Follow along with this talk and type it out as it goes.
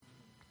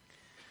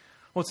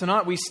Well,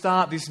 tonight we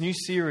start this new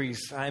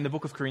series in the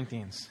book of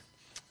Corinthians.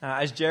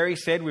 As Jerry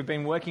said, we've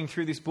been working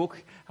through this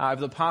book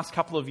over the past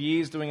couple of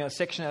years, doing a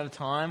section at a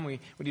time. We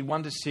did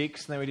 1 to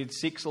 6, and then we did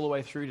 6 all the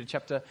way through to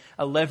chapter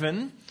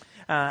 11.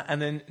 And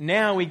then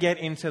now we get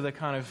into the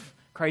kind of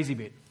crazy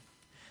bit.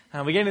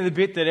 We get into the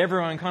bit that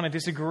everyone kind of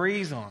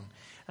disagrees on.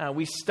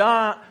 We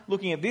start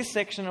looking at this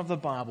section of the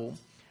Bible,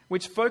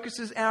 which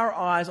focuses our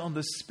eyes on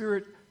the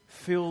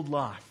Spirit-filled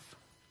life.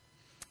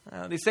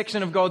 This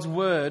section of God's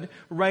Word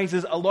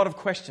raises a lot of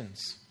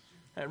questions.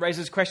 It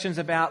raises questions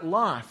about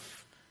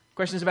life,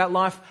 questions about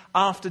life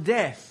after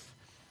death,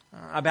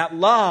 about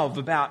love,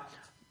 about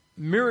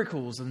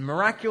miracles and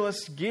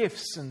miraculous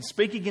gifts and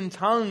speaking in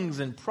tongues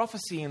and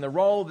prophecy and the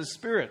role of the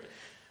Spirit.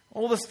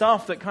 All the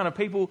stuff that kind of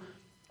people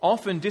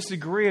often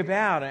disagree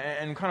about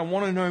and kind of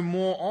want to know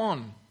more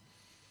on.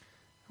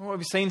 What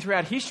we've seen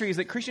throughout history is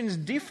that Christians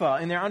differ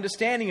in their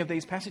understanding of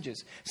these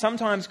passages,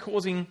 sometimes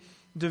causing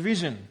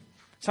division,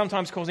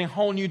 sometimes causing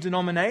whole new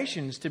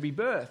denominations to be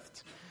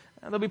birthed.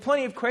 There'll be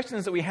plenty of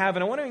questions that we have,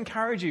 and I want to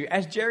encourage you,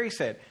 as Jerry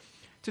said,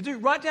 to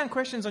write down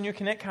questions on your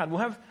Connect card. We'll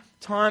have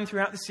time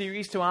throughout the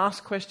series to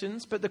ask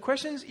questions, but the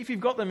questions, if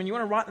you've got them and you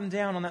want to write them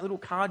down on that little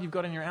card you've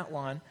got in your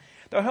outline,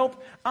 they'll help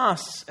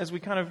us as we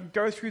kind of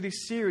go through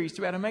this series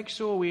to be able to make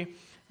sure we're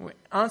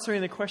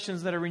answering the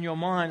questions that are in your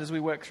mind as we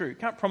work through.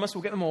 Can't promise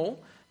we'll get them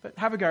all, but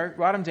have a go,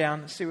 write them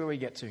down, see where we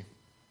get to.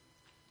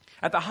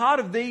 At the heart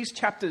of these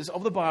chapters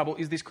of the Bible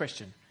is this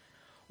question: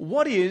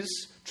 what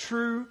is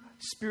true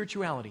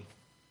spirituality?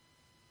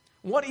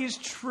 What is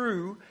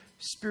true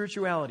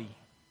spirituality?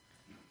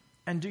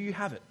 And do you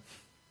have it?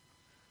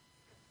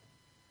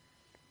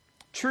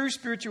 True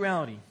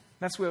spirituality,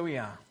 that's where we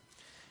are.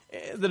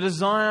 The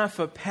desire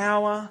for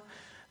power,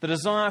 the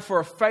desire for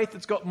a faith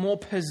that's got more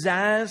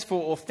pizzazz,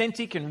 for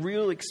authentic and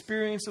real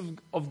experience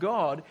of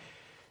God,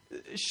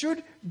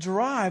 should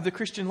drive the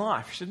Christian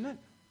life, shouldn't it?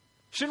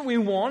 Shouldn't we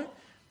want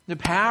the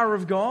power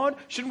of God?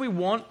 Shouldn't we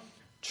want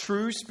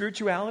true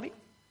spirituality?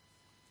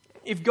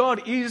 If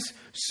God is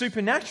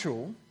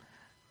supernatural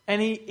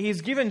and He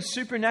has given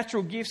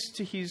supernatural gifts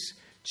to His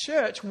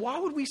church, why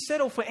would we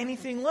settle for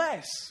anything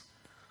less?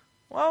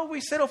 Why would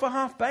we settle for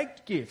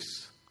half-baked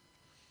gifts?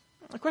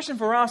 The question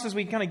for us as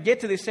we kind of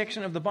get to this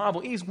section of the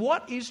Bible is,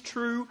 what is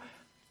true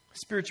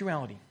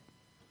spirituality?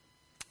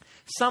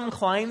 Some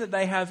claim that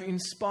they have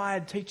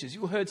inspired teachers.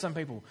 You've heard some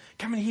people,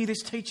 come and hear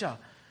this teacher.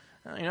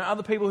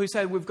 Other people who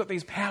say we've got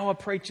these power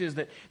preachers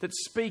that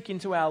speak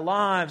into our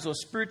lives, or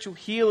spiritual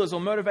healers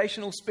or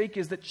motivational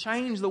speakers that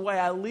change the way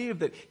I live,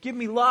 that give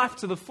me life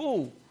to the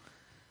full.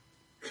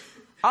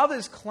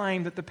 Others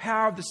claim that the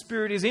power of the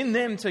Spirit is in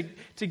them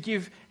to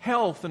give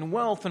health and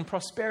wealth and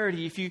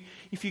prosperity.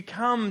 If you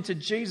come to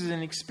Jesus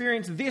and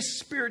experience this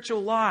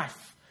spiritual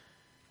life,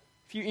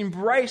 if you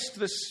embraced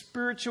the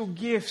spiritual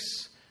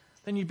gifts,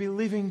 then you'd be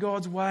living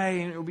God's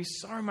way and it will be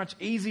so much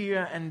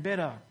easier and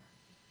better.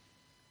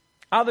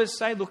 Others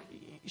say, look,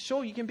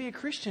 sure, you can be a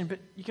Christian, but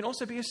you can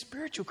also be a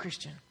spiritual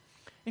Christian.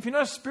 If you're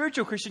not a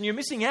spiritual Christian, you're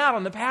missing out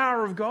on the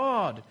power of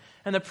God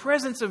and the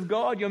presence of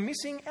God. You're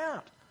missing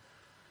out.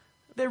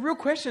 They're real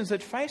questions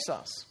that face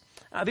us.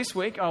 This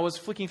week, I was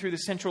flicking through the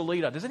Central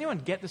Leader. Does anyone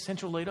get the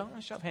Central Leader?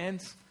 Show of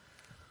hands.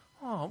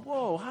 Oh,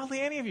 whoa, hardly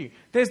any of you.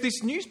 There's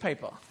this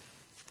newspaper.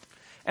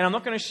 And I'm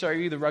not going to show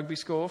you the rugby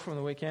score from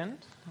the weekend,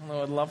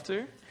 although I'd love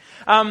to.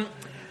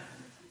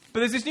 But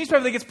there's this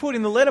newspaper that gets put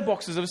in the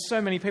letterboxes of so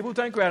many people.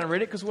 Don't go out and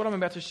read it, because what I'm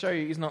about to show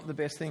you is not the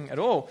best thing at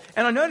all.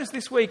 And I noticed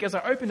this week as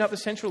I opened up the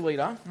Central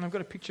Leader, and I've got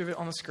a picture of it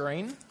on the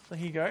screen, so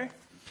here you go,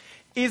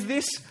 is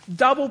this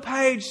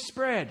double-page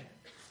spread.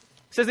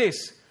 It says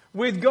this: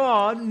 with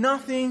God,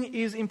 nothing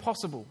is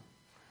impossible.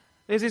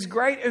 There's this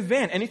great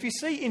event. And if you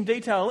see in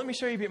detail, let me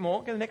show you a bit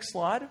more. Go to the next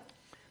slide.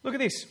 Look at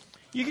this.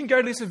 You can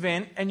go to this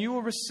event and you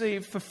will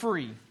receive for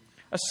free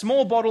a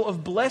small bottle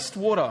of blessed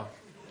water,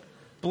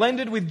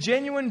 blended with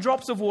genuine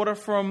drops of water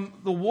from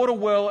the water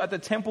well at the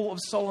Temple of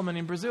Solomon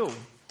in Brazil.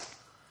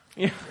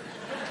 Yeah.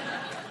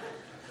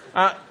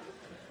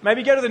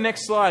 Maybe go to the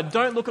next slide.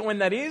 Don't look at when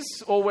that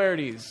is or where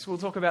it is. We'll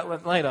talk about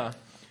that later.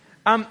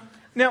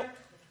 Now,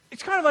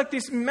 it's kind of like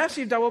this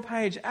massive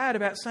double-page ad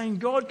about saying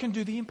God can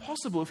do the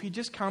impossible if you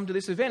just come to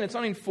this event. It's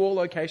on in 4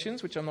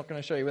 locations, which I'm not going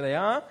to show you where they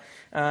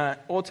are,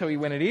 or tell you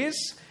when it is.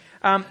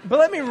 But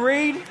let me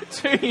read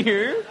to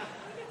you.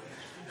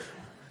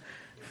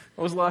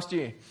 It was last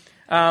year.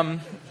 No,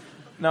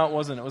 it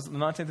wasn't. It was the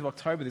 19th of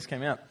October this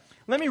came out.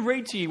 Let me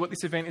read to you what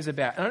this event is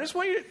about. And I just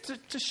want you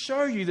to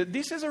show you that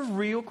this is a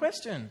real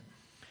question.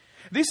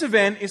 This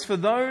event is for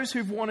those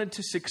who've wanted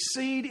to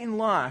succeed in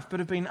life but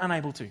have been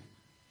unable to,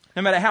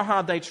 no matter how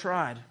hard they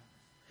tried.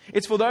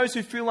 It's for those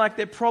who feel like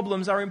their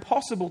problems are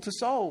impossible to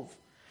solve.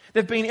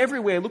 They've been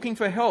everywhere looking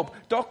for help: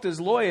 doctors,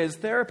 lawyers,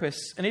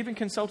 therapists, and even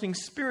consulting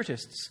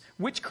spiritists,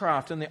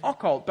 witchcraft and the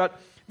occult, but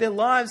their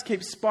lives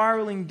keep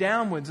spiraling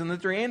downwards and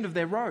at the end of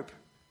their rope.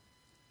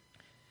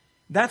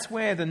 That's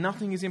where the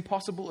Nothing is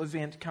Impossible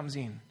event comes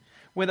in.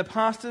 where the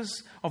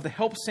pastors of the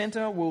Help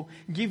Center will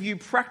give you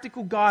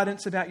practical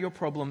guidance about your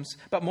problems,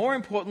 but more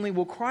importantly,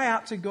 will cry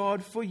out to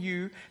God for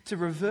you to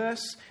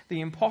reverse the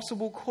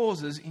impossible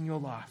causes in your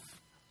life.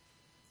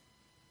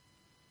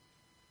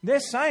 They're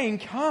saying,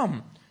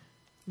 come.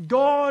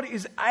 God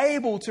is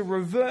able to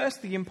reverse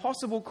the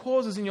impossible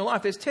causes in your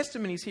life. There's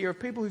testimonies here of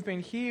people who've been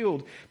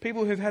healed,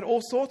 people who've had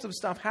all sorts of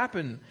stuff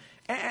happen.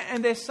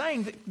 And they're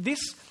saying that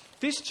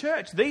this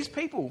church, these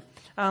people,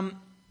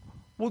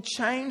 will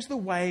change the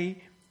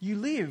way you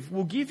live,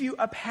 will give you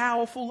a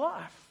powerful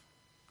life.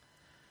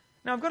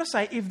 Now, I've got to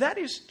say, if that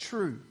is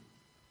true,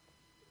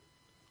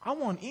 I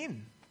want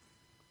in.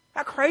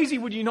 How crazy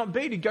would you not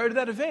be to go to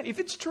that event if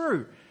it's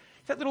true?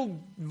 If that little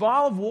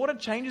vial of water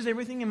changes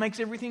everything and makes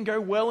everything go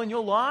well in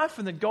your life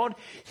and that God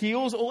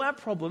heals all our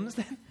problems,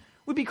 then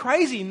we'd be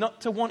crazy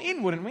not to want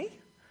in, wouldn't we?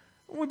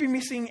 We'd be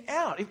missing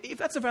out. If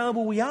that's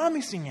available, we are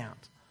missing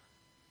out.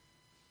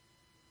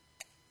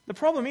 The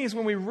problem is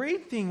when we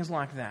read things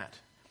like that,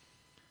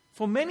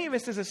 for many of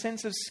us there's a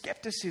sense of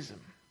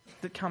skepticism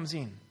that comes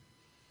in.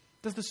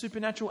 Does the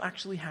supernatural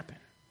actually happen?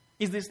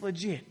 Is this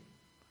legit?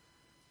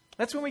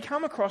 That's when we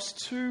come across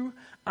two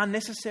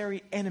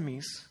unnecessary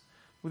enemies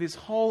with this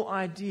whole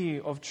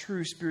idea of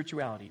true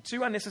spirituality.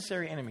 Two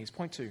unnecessary enemies.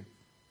 Point 2.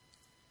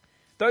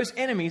 Those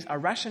enemies are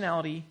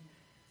rationality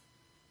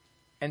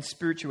and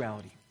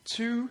spirituality.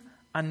 Two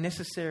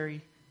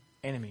unnecessary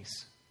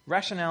enemies.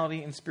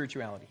 Rationality and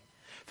spirituality.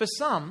 For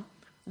some,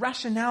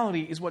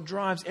 rationality is what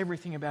drives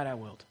everything about our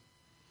world.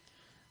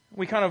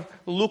 We kind of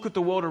look at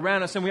the world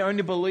around us and we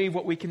only believe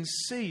what we can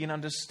see and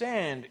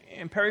understand.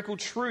 Empirical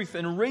truth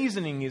and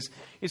reasoning is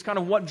kind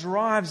of what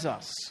drives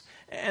us.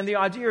 And the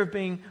idea of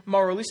being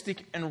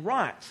moralistic and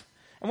right.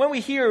 And when we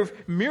hear of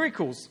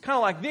miracles, kind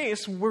of like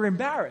this, we're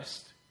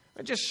embarrassed.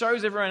 It just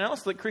shows everyone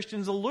else that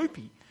Christians are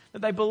loopy,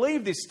 that they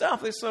believe this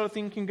stuff, this sort of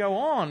thing can go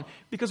on,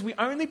 because we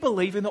only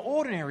believe in the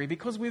ordinary,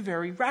 because we're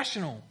very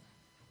rational.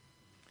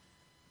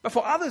 But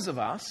for others of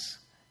us,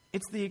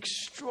 it's the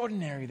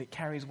extraordinary that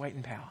carries weight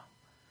and power.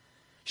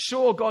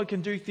 Sure, God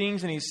can do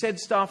things and He's said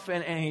stuff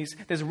and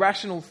there's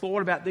rational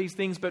thought about these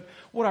things, but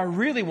what I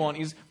really want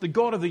is the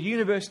God of the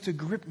universe to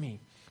grip me,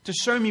 to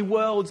show me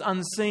worlds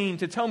unseen,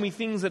 to tell me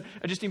things that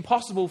are just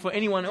impossible for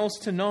anyone else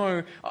to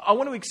know. I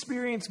want to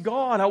experience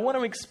God. I want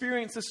to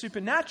experience the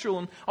supernatural,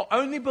 and I'll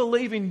only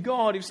believe in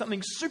God if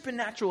something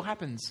supernatural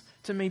happens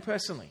to me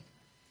personally.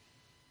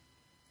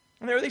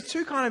 And there are these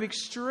two kind of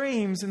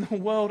extremes in the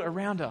world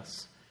around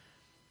us.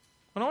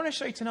 What I want to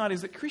show you tonight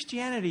is that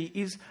Christianity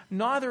is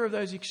neither of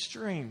those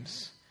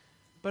extremes,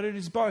 but it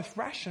is both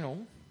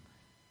rational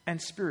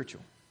and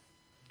spiritual.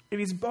 It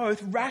is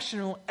both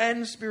rational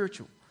and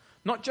spiritual.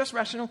 Not just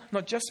rational,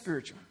 not just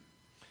spiritual.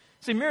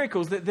 See,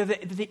 miracles, they're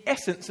the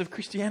essence of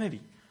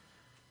Christianity.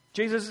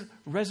 Jesus'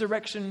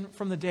 resurrection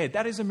from the dead,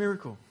 that is a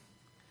miracle.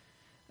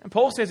 And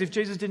Paul says if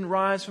Jesus didn't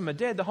rise from the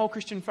dead, the whole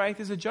Christian faith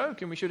is a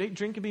joke and we should eat,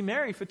 drink and be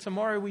merry, for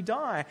tomorrow we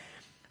die.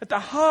 At the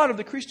heart of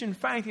the Christian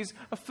faith is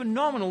a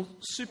phenomenal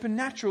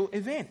supernatural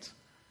event.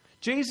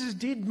 Jesus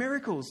did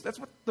miracles. That's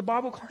what the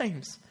Bible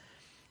claims.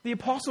 The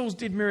apostles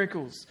did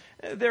miracles.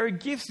 There are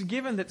gifts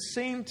given that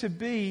seem to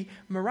be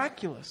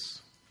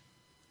miraculous.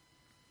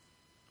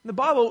 The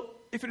Bible,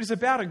 if it is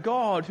about a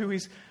God who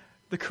is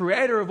the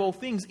creator of all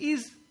things,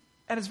 is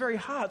at its very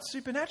heart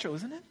supernatural,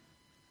 isn't it?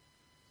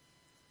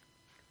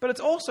 But it's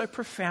also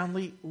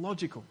profoundly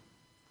logical.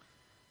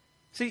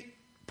 See,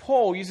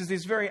 Paul uses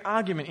this very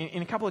argument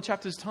in a couple of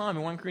chapters' time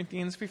in 1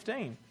 Corinthians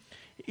 15.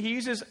 He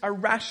uses a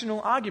rational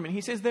argument.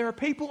 He says there are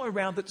people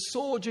around that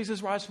saw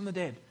Jesus rise from the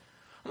dead.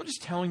 I'm not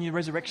just telling you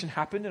resurrection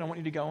happened and I want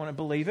you to go on and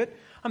believe it.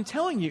 I'm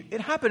telling you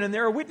it happened and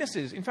there are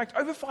witnesses. In fact,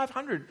 over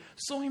 500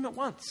 saw him at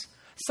once.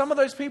 Some of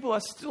those people are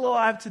still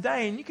alive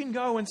today and you can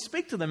go and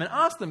speak to them and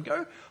ask them.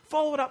 Go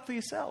follow it up for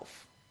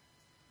yourself.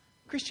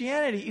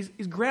 Christianity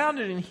is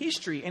grounded in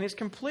history and is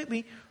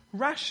completely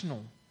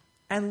rational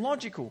and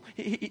logical.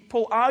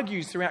 Paul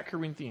argues throughout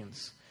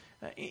Corinthians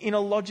in a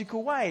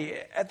logical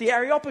way. At the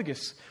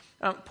Areopagus,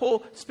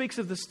 Paul speaks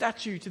of the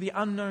statue to the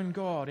unknown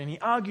God, and he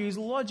argues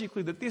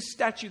logically that this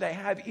statue they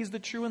have is the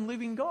true and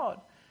living God.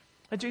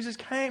 That Jesus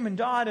came and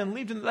died and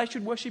lived, and that they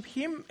should worship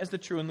Him as the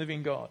true and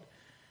living God.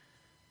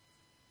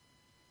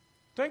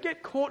 Don't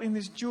get caught in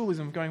this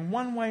dualism going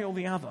one way or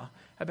the other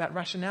about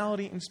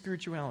rationality and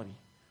spirituality.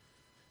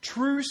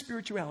 True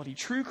spirituality,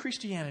 true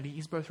Christianity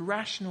is both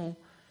rational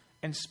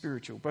and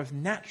spiritual, both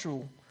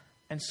natural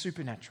and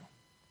supernatural.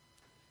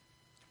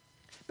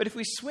 But if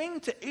we swing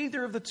to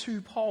either of the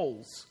two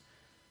poles,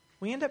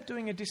 we end up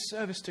doing a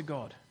disservice to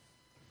God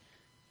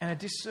and a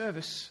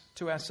disservice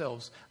to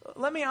ourselves.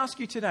 Let me ask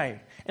you today,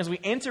 as we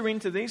enter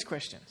into these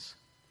questions,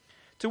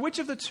 to which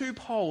of the two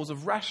poles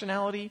of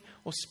rationality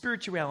or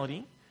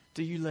spirituality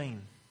do you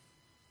lean?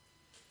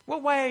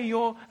 What way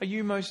are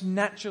you most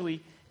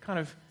naturally kind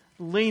of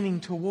leaning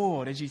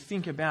toward as you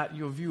think about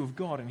your view of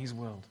God and His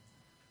world?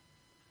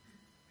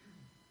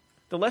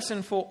 The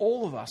lesson for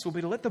all of us will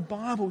be to let the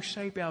Bible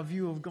shape our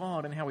view of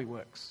God and how He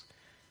works.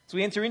 As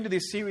we enter into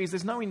this series,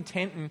 there's no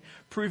intent in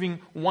proving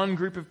one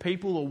group of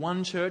people or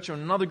one church or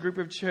another group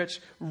of church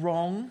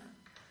wrong.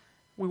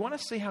 We want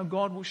to see how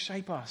God will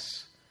shape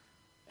us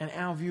and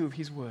our view of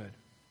his word.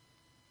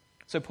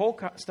 So Paul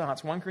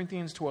starts 1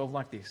 Corinthians 12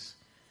 like this.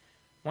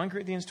 1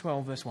 Corinthians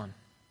 12 verse 1.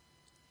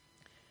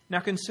 Now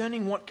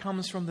concerning what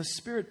comes from the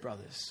Spirit,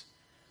 brothers,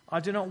 I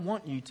do not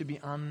want you to be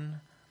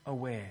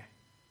unaware.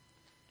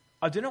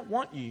 I do not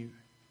want you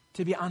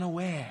to be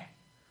unaware.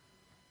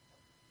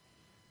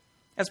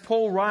 As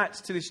Paul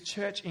writes to this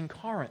church in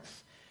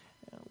Corinth,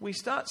 we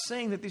start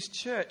seeing that this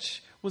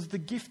church was the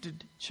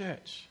gifted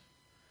church.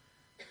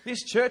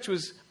 This church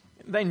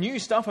they knew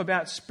stuff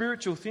about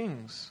spiritual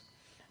things.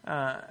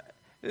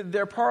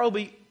 There are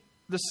probably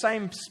the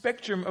same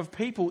spectrum of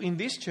people in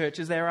this church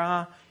as there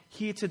are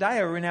here today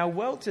or in our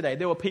world today.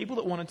 There were people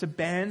that wanted to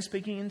ban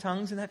speaking in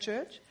tongues in that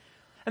church.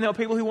 And there were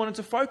people who wanted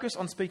to focus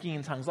on speaking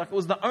in tongues, like it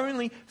was the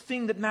only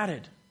thing that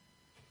mattered.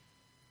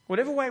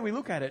 Whatever way we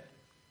look at it,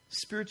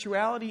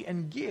 spirituality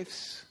and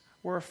gifts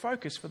were a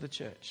focus for the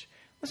church.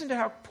 Listen to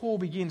how Paul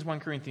begins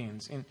 1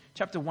 Corinthians in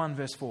chapter 1,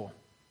 verse 4.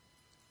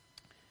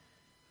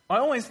 I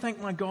always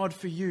thank my God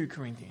for you,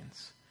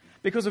 Corinthians,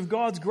 because of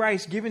God's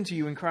grace given to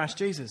you in Christ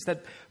Jesus,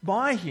 that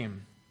by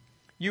him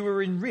you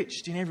were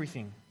enriched in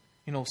everything,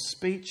 in all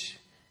speech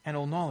and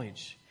all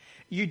knowledge.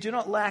 You do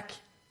not lack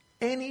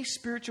any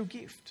spiritual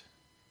gift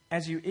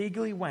as you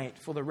eagerly wait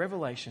for the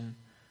revelation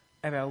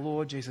of our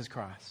Lord Jesus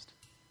Christ.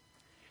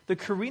 The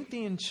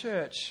Corinthian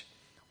church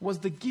was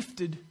the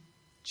gifted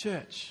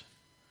church.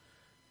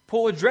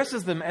 Paul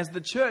addresses them as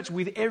the church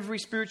with every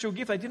spiritual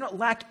gift. They did not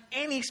lack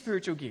any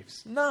spiritual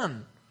gifts.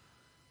 None.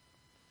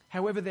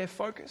 However, their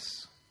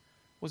focus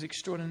was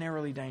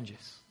extraordinarily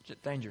dangerous.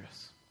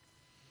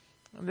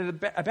 They're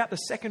about the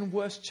second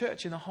worst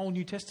church in the whole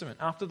New Testament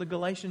after the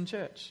Galatian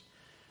church.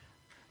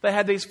 They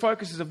had these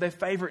focuses of their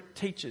favourite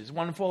teachers.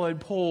 One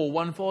followed Paul,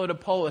 one followed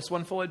Apollos,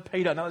 one followed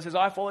Peter. Another says,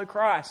 I follow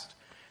Christ.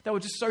 They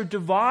were just so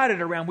divided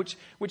around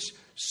which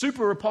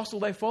super apostle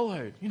they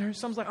followed.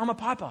 Some's like, I'm a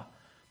piper.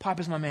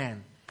 Piper's my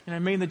man.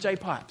 Me and the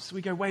J-Pipes.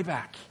 We go way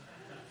back.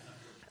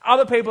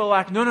 Other people are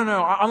like, no,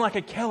 I'm like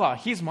a Keller.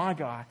 Here's my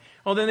guy.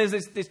 Well, then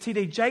there's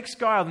T.D. Jakes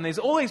guy. And there's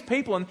all these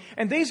people.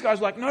 And these guys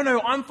are like,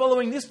 no, I'm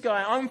following this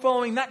guy. I'm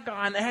following that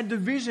guy. And they had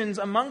divisions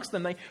amongst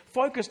them. They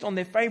focused on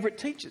their favourite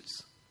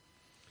teachers.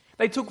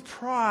 They took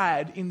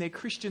pride in their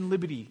Christian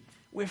liberty.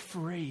 We're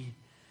free.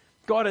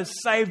 God has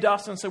saved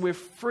us, and so we're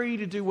free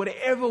to do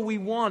whatever we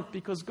want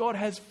because God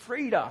has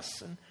freed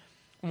us. And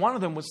one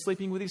of them was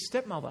sleeping with his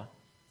stepmother.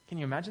 Can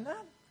you imagine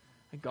that?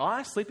 A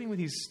guy sleeping with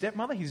his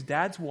stepmother, his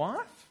dad's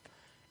wife?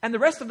 And the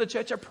rest of the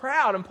church are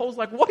proud. And Paul's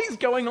like, what is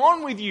going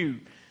on with you?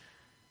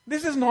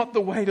 This is not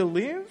the way to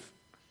live.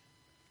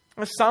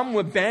 Some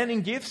were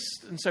banning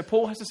gifts, and so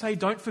Paul has to say,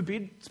 don't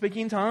forbid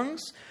speaking in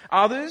tongues.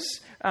 Others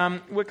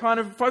were kind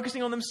of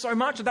focusing on them so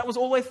much that was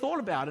all they thought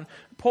about. And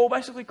Paul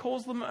basically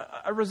calls them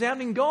a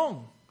resounding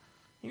gong.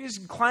 You're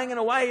just clanging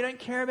away. You don't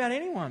care about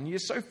anyone. You're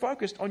so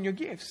focused on your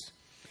gifts.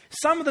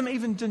 Some of them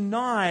even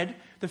denied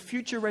the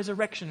future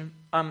resurrection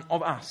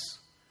of us.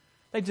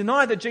 They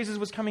denied that Jesus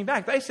was coming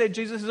back. They said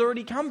Jesus has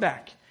already come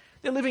back.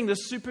 They're living the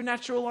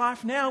supernatural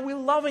life now. We're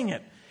loving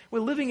it.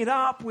 We're living it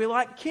up. We're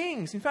like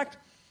kings. In fact,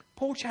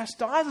 Paul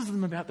chastises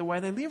them about the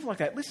way they live like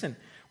that. Listen,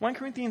 1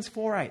 Corinthians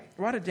 4:8.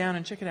 Write it down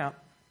and check it out.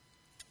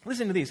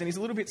 Listen to this, and he's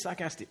a little bit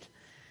sarcastic.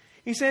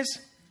 He says,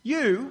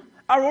 you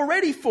are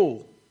already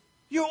full.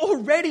 You're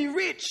already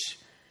rich.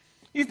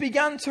 You've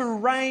begun to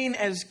reign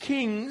as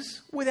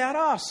kings without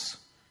us.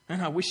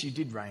 And I wish you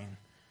did reign,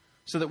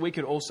 so that we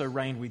could also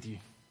reign with you.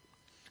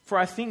 For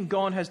I think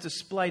God has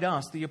displayed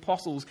us, the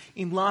apostles,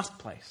 in last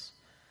place,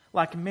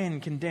 like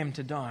men condemned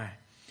to die.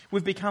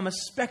 We've become a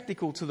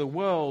spectacle to the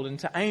world and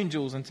to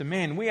angels and to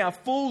men. We are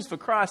fools for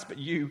Christ, but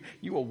you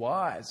are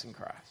wise in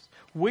Christ.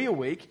 We are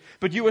weak,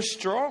 but you are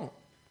strong.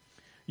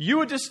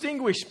 You are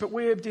distinguished, but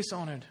we are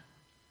dishonoured.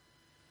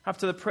 Up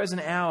to the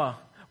present hour,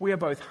 we are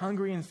both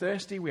hungry and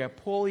thirsty. We are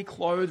poorly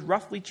clothed,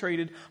 roughly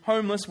treated,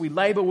 homeless. We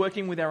labour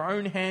working with our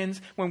own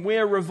hands. When we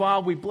are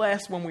reviled, we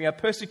bless. When we are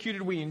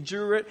persecuted, we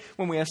endure it.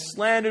 When we are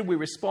slandered, we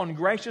respond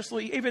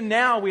graciously. Even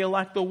now, we are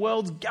like the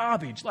world's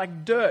garbage,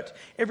 like dirt.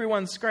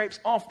 Everyone scrapes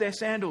off their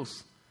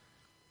sandals.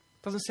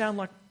 Doesn't sound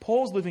like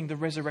Paul's living the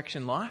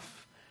resurrection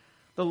life.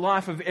 The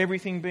life of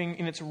everything being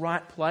in its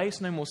right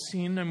place. No more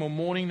sin, no more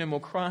mourning, no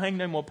more crying,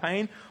 no more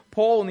pain.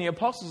 Paul and the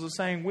apostles are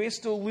saying we're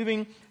still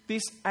living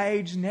this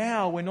age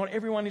now where not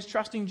everyone is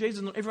trusting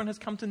Jesus, not everyone has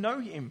come to know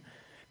him.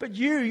 But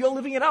you're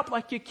living it up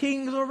like you're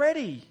kings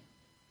already.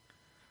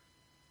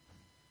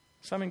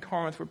 Some in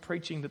Corinth were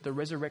preaching that the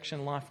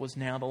resurrection life was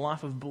now, the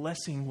life of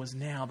blessing was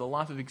now, the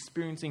life of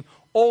experiencing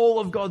all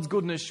of God's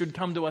goodness should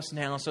come to us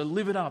now. So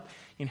live it up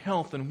in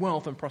health and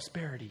wealth and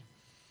prosperity.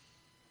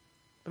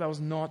 But that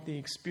was not the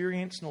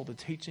experience nor the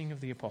teaching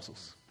of the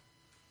apostles.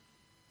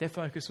 Their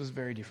focus was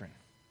very different.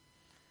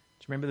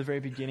 Do you remember the very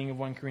beginning of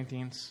 1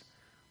 Corinthians?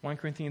 1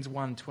 Corinthians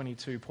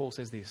 1:22, Paul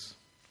says this.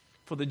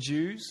 For the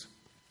Jews,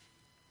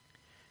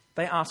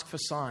 they ask for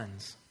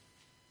signs.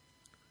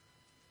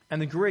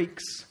 And the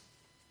Greeks,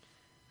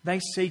 they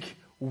seek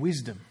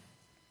wisdom.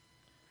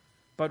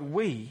 But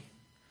we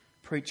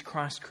preach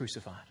Christ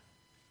crucified.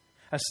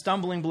 a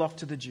stumbling block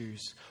to the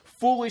Jews,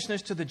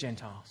 foolishness to the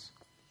Gentiles.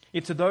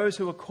 Yet to those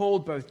who are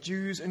called both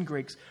Jews and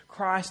Greeks,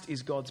 Christ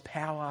is God's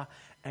power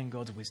and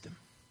God's wisdom.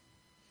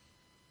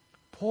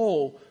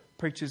 Paul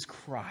preaches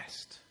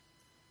Christ.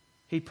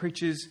 He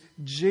preaches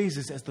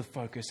Jesus as the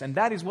focus, and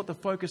that is what the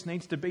focus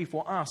needs to be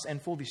for us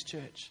and for this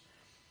church.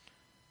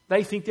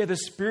 They think they're the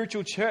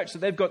spiritual church, that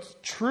they've got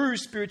true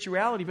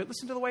spirituality, but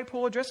listen to the way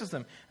Paul addresses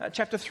them.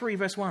 Chapter 3,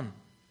 verse 1.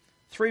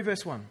 3,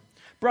 verse 1.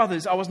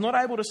 Brothers, I was not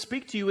able to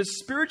speak to you as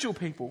spiritual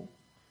people,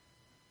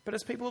 but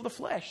as people of the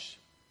flesh,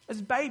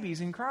 as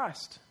babies in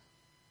Christ.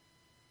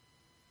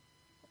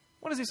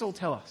 What does this all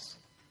tell us?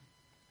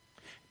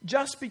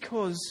 Just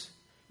because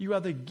you are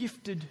the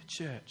gifted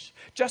church,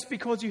 just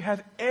because you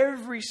have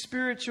every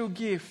spiritual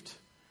gift,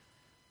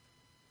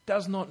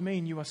 does not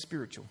mean you are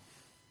spiritual.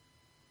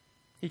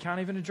 He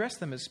can't even address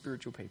them as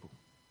spiritual people.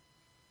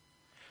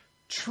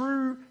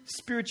 True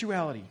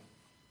spirituality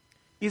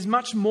is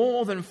much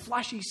more than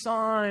flashy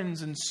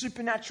signs and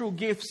supernatural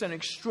gifts and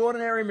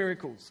extraordinary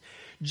miracles.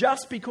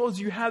 Just because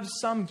you have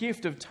some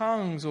gift of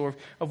tongues or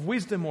of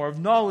wisdom or of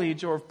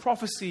knowledge or of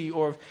prophecy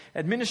or of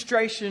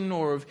administration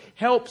or of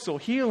helps or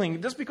healing,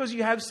 just because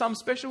you have some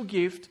special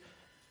gift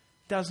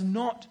does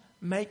not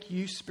make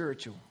you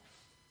spiritual.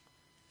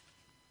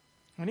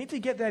 We need to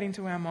get that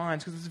into our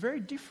minds because it's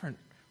very different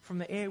from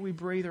the air we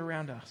breathe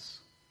around us.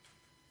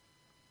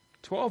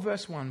 12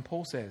 verse 1,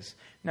 Paul says,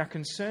 now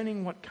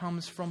concerning what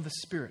comes from the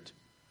Spirit.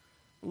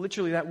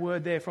 Literally that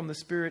word there, from the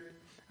Spirit.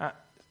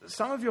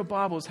 Some of your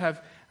Bibles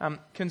have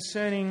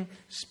concerning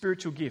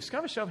spiritual gifts. Can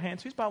I have a show of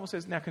hands? Whose Bible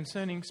says now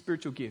concerning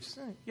spiritual gifts?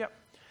 Yep.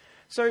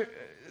 So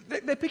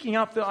they're picking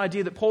up the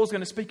idea that Paul's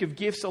going to speak of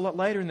gifts a lot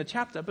later in the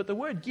chapter, but the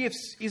word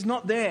gifts is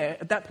not there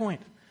at that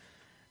point.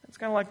 It's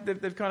kind of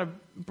like they've kind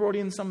of brought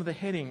in some of the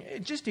heading.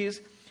 It just is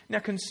now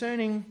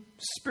concerning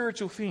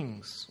spiritual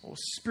things or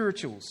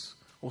spirituals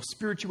or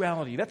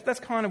spirituality. That's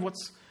kind of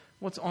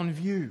what's on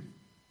view.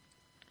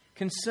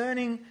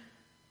 Concerning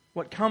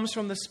what comes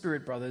from the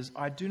Spirit, brothers,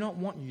 I do not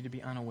want you to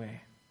be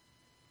unaware.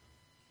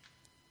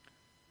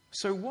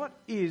 So what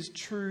is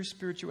true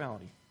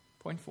spirituality?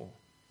 Point 4.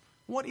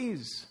 What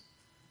is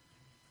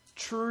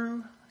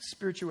true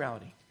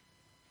spirituality?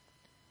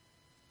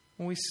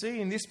 Well, we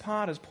see in this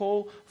part, as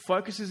Paul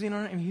focuses in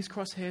on it in his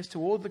crosshairs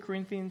toward the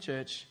Corinthian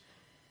church,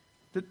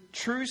 that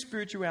true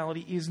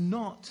spirituality is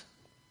not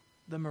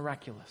the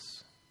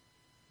miraculous.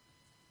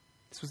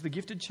 This was the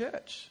gifted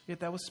church,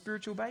 yet they were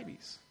spiritual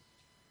babies.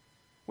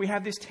 We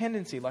have this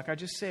tendency, like I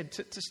just said,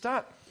 to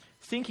start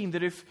thinking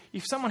that if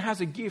someone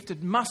has a gift,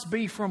 it must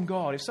be from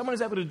God. If someone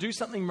is able to do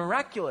something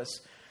miraculous,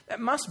 that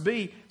must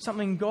be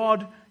something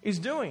God is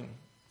doing.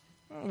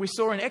 We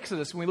saw in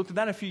Exodus, when we looked at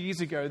that a few years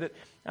ago,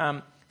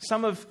 that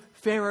some of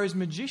Pharaoh's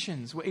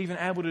magicians were even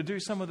able to do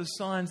some of the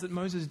signs that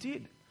Moses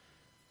did.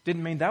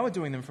 Didn't mean they were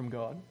doing them from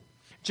God.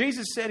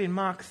 Jesus said in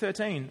Mark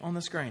 13 on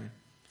the screen,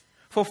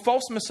 for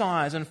false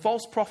messiahs and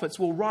false prophets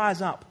will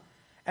rise up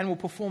and will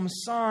perform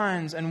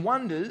signs and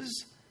wonders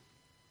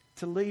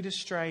to lead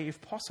astray, if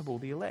possible,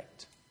 the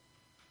elect.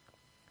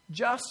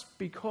 Just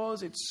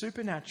because it's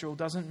supernatural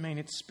doesn't mean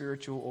it's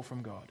spiritual or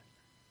from God.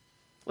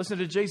 Listen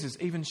to Jesus,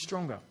 even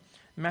stronger.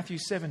 Matthew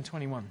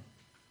 7:21.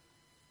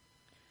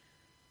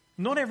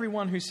 Not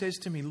everyone who says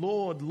to me,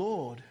 Lord,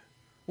 Lord,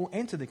 will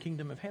enter the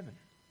kingdom of heaven,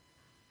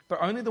 but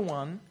only the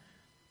one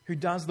who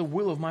does the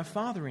will of my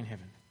Father in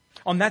heaven.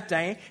 On that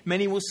day,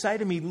 many will say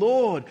to me,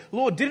 Lord,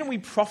 Lord, didn't we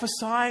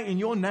prophesy in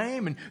your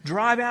name and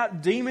drive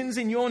out demons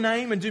in your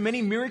name and do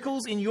many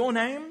miracles in your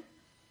name?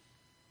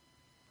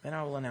 Then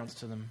I will announce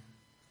to them,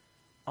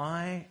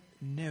 I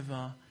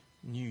never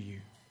knew you.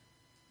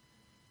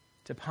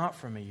 Depart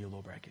from me, you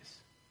lawbreakers.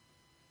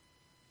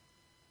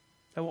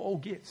 They were all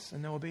gifts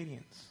and no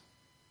obedience.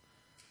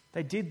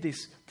 They did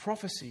this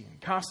prophecy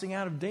and casting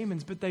out of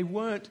demons, but they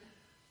weren't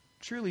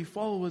truly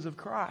followers of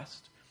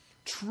Christ.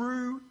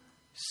 True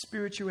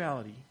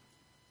spirituality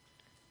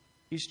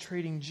is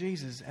treating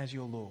Jesus as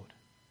your Lord.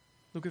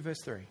 Look at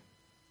verse 3.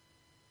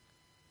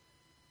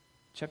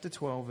 Chapter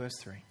 12, verse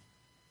 3.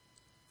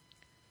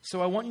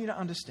 So I want you to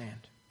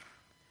understand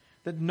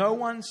that no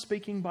one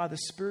speaking by the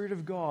Spirit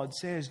of God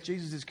says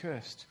Jesus is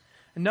cursed.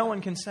 And no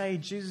one can say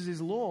Jesus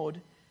is Lord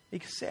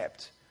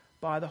except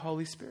by the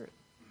Holy Spirit.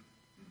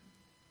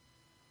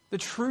 The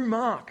true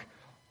mark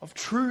of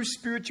true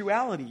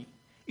spirituality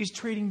is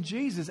treating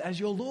Jesus as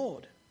your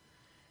Lord.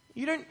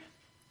 You don't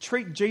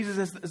treat Jesus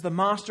as the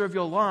master of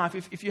your life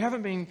if you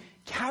haven't been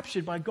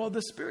captured by God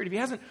the Spirit, if he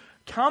hasn't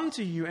come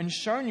to you and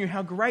shown you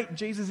how great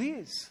Jesus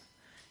is.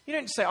 You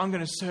don't say, I'm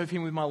going to serve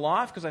him with my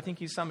life because I think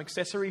he's some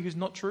accessory who's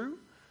not true.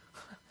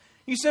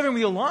 You serve him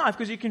with your life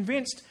because you're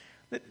convinced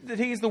that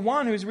he is the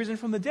one who is risen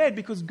from the dead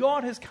because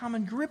God has come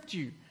and gripped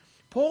you.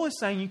 Paul is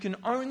saying you can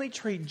only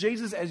treat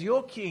Jesus as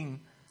your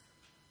king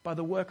by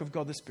the work of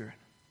God the Spirit.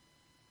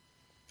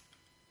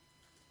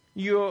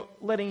 You're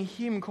letting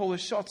him call the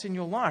shots in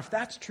your life.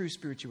 That's true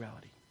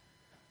spirituality.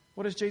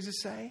 What does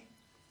Jesus say?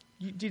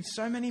 You did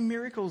so many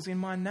miracles in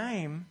my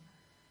name,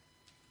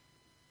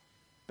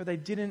 but they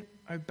didn't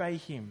obey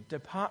him.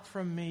 Depart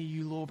from me,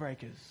 you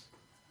lawbreakers.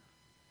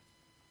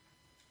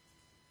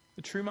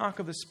 The true mark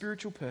of the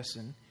spiritual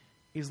person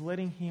is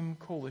letting him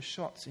call the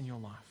shots in your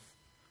life.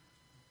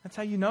 That's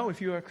how you know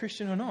if you are a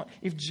Christian or not.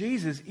 If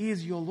Jesus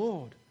is your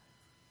Lord.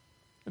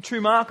 The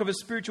true mark of a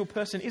spiritual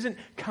person isn't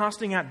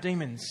casting out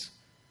demons,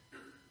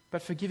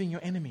 but forgiving your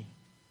enemy.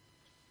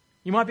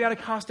 You might be able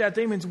to cast out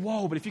demons,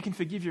 but if you can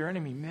forgive your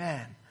enemy,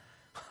 man,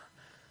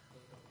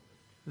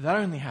 that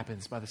only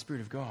happens by the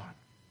Spirit of God.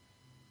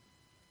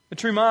 The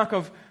true mark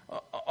of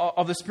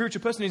the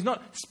spiritual person is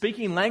not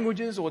speaking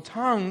languages or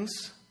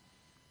tongues.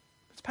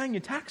 It's paying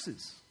your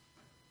taxes.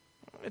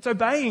 It's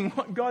obeying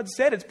what God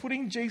said. It's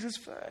putting Jesus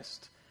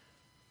first.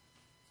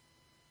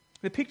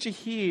 The picture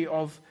here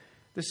of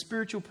the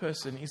spiritual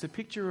person is a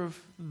picture of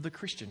the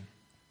Christian.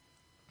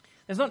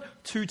 There's not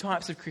two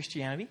types of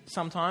Christianity.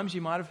 Sometimes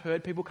you might have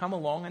heard people come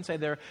along and say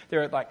there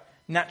are like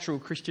natural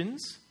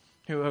Christians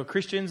who are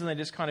Christians and they're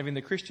just kind of in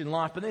the Christian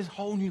life, but there's a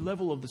whole new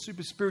level of the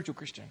super spiritual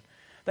Christian.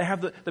 They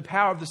have the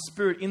power of the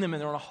Spirit in them and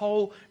they're on a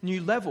whole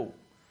new level.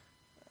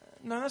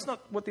 No, that's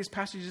not what this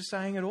passage is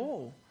saying at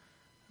all.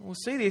 We'll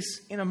see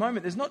this in a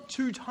moment. There's not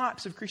two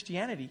types of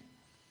Christianity,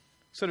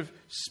 sort of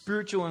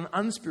spiritual and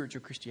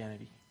unspiritual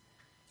Christianity.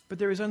 But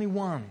there is only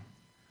one,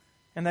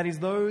 and that is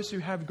those who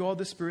have God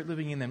the Spirit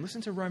living in them.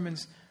 Listen to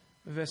Romans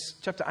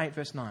chapter 8,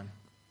 verse 9.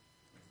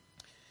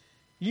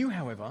 You,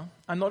 however,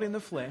 are not in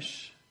the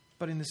flesh,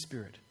 but in the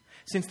Spirit,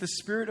 since the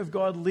Spirit of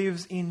God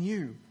lives in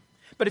you.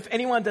 But if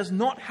anyone does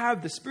not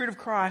have the Spirit of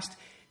Christ,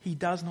 he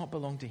does not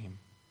belong to him.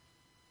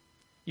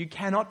 You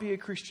cannot be a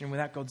Christian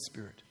without God's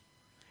Spirit.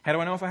 How do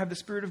I know if I have the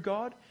Spirit of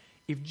God?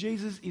 If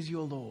Jesus is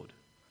your Lord.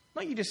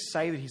 Not you just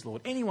say that he's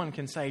Lord. Anyone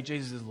can say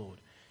Jesus is Lord.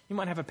 You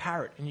might have a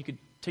parrot and you could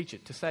teach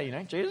it to say,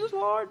 Jesus is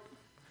Lord.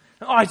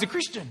 Oh, he's a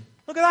Christian.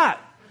 Look at that.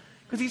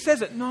 Because he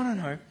says it.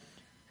 No.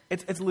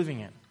 It's living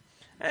it.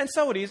 And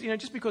so it is.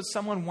 Just because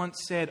someone once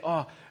said,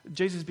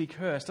 Jesus be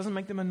cursed, doesn't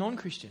make them a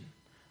non-Christian.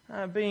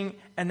 Being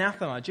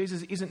anathema,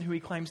 Jesus isn't who he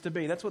claims to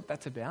be. That's what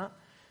that's about.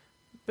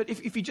 But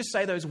if you just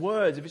say those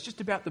words, if it's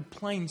just about the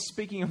plain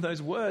speaking of those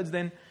words,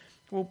 then,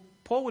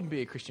 Paul wouldn't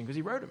be a Christian because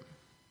he wrote them.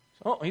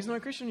 So, he's not a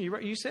Christian.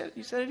 You said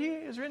it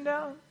here. It's written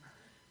down.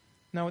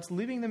 No, it's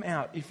living them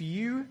out. If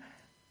you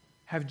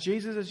have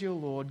Jesus as your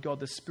Lord, God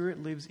the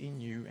Spirit lives in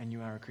you, and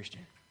you are a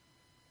Christian.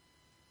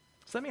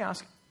 So let me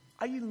ask,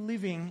 are you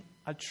living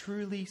a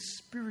truly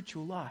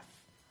spiritual life?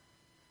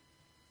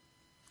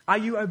 Are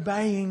you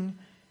obeying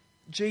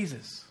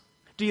Jesus?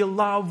 Do you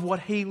love what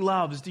he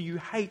loves? Do you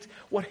hate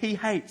what he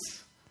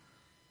hates?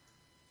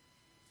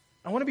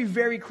 I want to be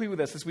very clear with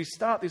us as we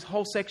start this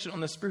whole section on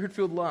the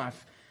Spirit-filled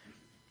life,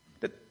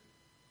 that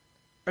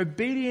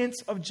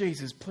obedience of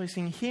Jesus,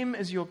 placing him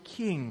as your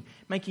King,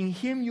 making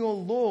him your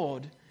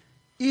Lord,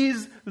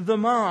 is the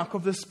mark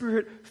of the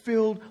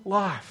Spirit-filled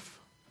life.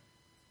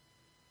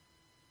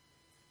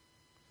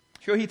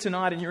 If you're here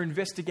tonight and you're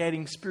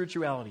investigating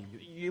spirituality,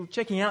 you're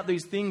checking out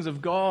these things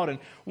of God and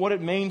what it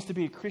means to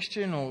be a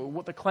Christian or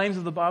what the claims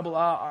of the Bible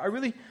are, I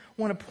really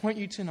want to point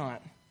you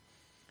tonight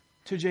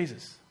to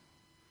Jesus.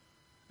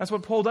 That's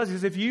what Paul does. He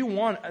says, if you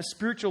want a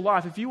spiritual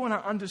life, if you want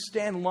to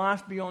understand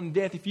life beyond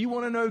death, if you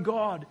want to know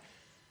God,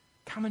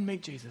 come and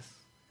meet Jesus.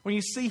 When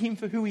you see him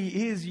for who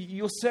he is,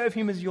 you'll serve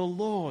him as your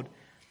Lord.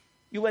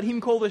 You let him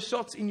call the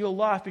shots in your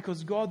life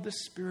because God the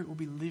Spirit will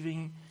be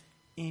living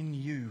in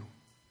you.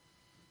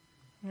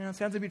 It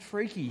sounds a bit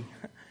freaky,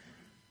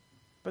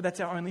 but that's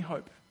our only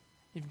hope.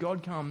 If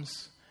God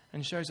comes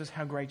and shows us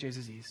how great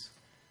Jesus is.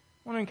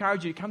 I want to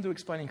encourage you to come to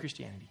Explaining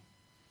Christianity.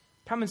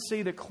 Come and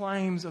see the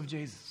claims of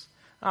Jesus.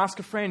 Ask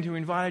a friend who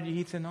invited you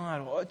here tonight,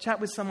 or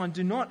chat with someone.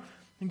 Do not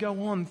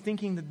go on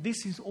thinking that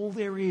this is all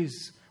there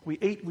is. We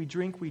eat, we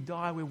drink, we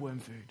die, we're worm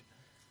food.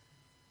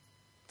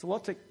 It's a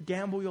lot to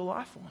gamble your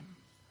life on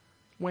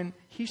when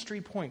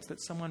history points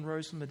that someone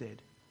rose from the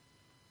dead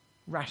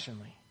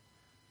rationally.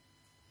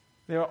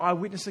 There are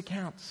eyewitness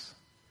accounts.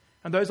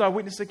 And those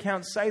eyewitness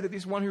accounts say that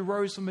this one who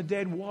rose from the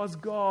dead was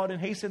God,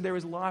 and he said there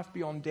is life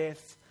beyond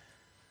death.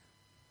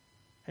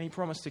 And he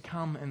promised to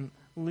come and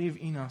live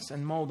in us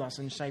and mold us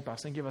and shape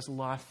us and give us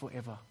life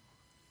forever.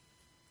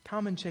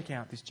 Come and check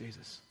out this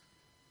Jesus.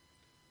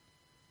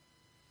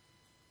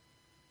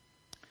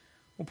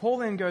 Well, Paul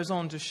then goes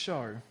on to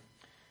show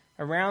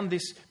around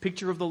this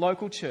picture of the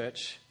local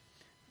church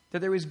that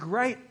there is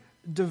great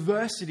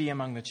diversity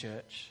among the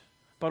church,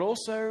 but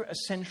also a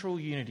central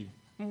unity.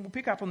 And we'll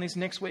pick up on this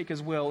next week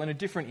as well in a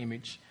different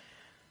image.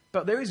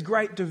 But there is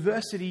great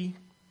diversity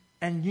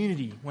and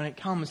unity when it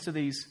comes to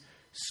these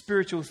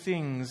spiritual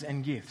things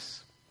and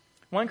gifts.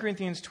 1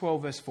 Corinthians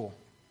 12 verse 4.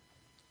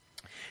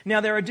 Now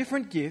there are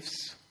different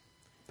gifts,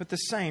 but the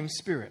same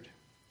Spirit.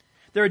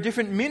 There are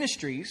different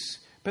ministries,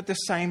 but the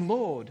same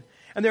Lord.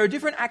 And there are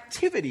different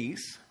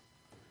activities,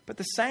 but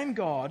the same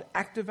God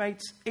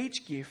activates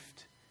each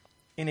gift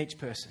in each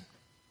person.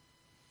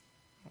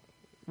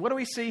 What do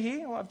we see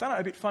here? Well, I've done it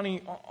a bit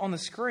funny on the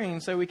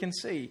screen so we can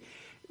see.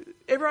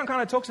 Everyone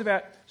kind of talks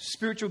about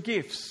spiritual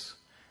gifts.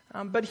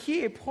 But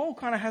here, Paul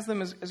kind of has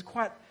them as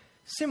quite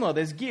similar.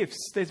 There's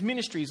gifts, there's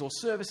ministries or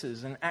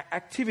services and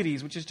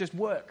activities, which is just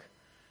work.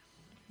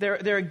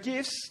 There are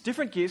gifts,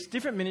 different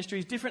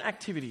ministries, different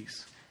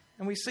activities.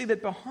 And we see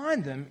that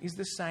behind them is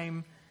the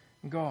same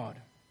God.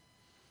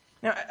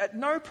 Now, at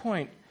no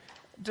point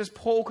does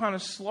Paul kind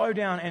of slow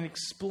down and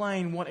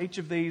explain what each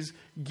of these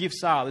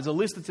gifts are. There's a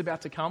list that's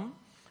about to come,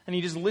 and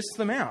he just lists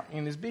them out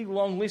in this big,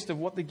 long list of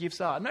what the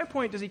gifts are. At no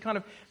point does he kind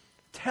of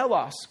tell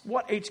us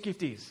what each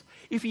gift is.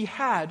 If he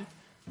had,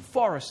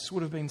 forests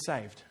would have been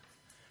saved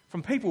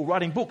from people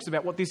writing books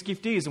about what this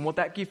gift is and what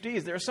that gift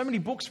is. There are so many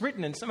books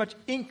written and so much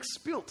ink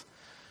spilt.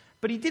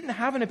 But he didn't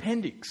have an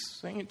appendix.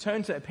 So you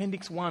turn to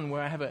Appendix 1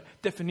 where I have a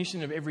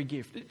definition of every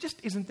gift. It just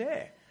isn't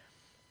there.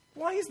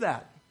 Why is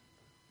that?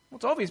 Well,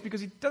 it's obvious because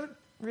he doesn't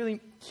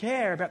really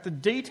care about the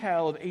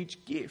detail of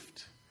each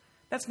gift.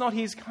 That's not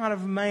his kind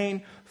of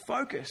main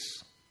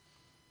focus.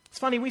 It's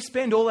funny, we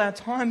spend all our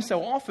time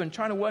so often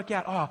trying to work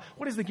out,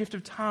 what is the gift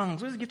of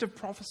tongues? What is the gift of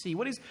prophecy?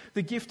 What is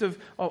the gift of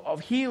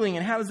healing,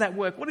 and how does that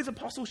work? What is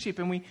apostleship?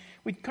 And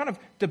we kind of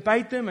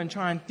debate them and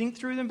try and think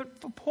through them.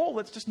 But for Paul,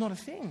 that's just not a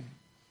thing.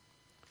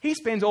 He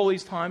spends all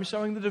his time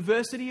showing the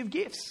diversity of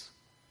gifts.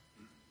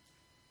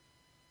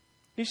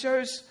 He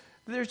shows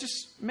that there's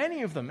just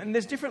many of them. And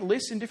there's different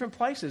lists in different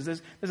places.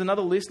 There's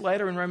another list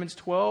later in Romans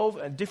 12,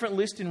 a different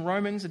list in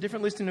Romans, a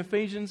different list in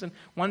Ephesians, and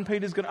 1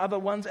 Peter's got other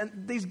ones.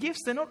 And these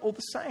gifts, they're not all the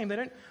same. They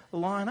don't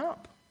line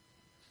up.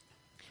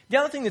 The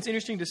other thing that's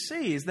interesting to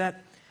see is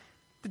that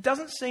there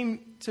doesn't seem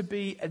to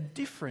be a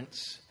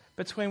difference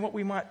between what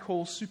we might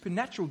call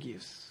supernatural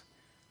gifts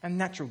and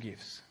natural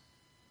gifts.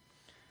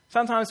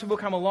 Sometimes people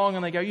come along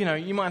and they go,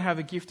 you might have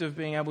a gift of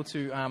being able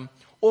to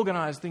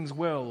organize things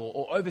well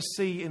or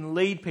oversee and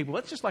lead people.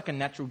 That's just like a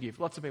natural gift.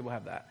 Lots of people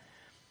have that.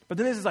 But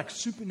then there's like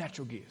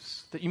supernatural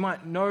gifts that you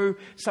might know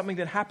something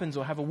that happens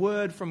or have a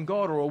word from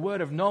God or a word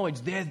of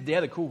knowledge. They're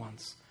the cool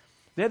ones.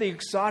 They're the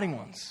exciting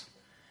ones.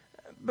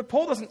 But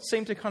Paul doesn't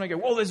seem to kind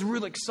of go, there's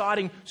real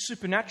exciting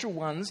supernatural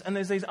ones and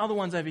there's these other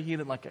ones over here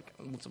that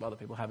lots of other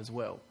people have as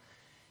well.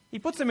 He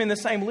puts them in the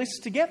same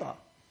list together.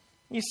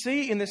 You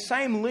see, in the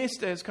same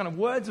list as kind of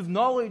words of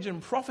knowledge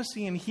and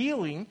prophecy and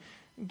healing,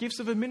 gifts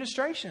of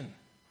administration.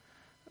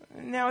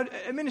 Now,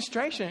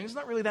 administration is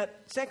not really that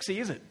sexy,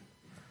 is it?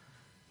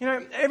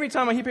 Every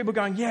time I hear people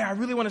going, I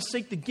really want to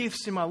seek the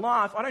gifts in my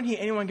life, I don't hear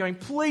anyone going,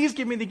 please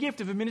give me the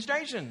gift of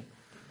administration.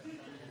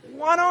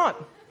 Why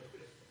not?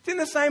 It's in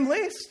the same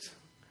list.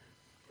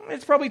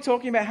 It's probably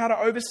talking about how to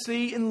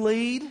oversee and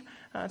lead.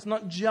 It's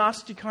not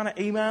just your kind of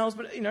emails,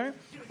 but,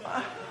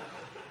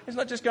 it's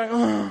not just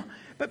going,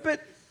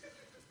 But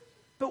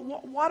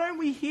why don't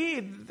we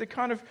hear the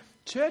kind of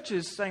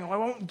churches saying, I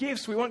want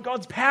gifts, we want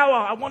God's power,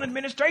 I want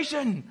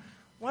administration?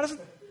 Why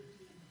doesn't...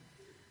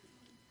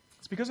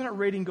 It's because we're not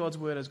reading God's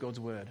word as God's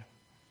word.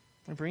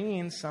 We're bringing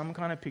in some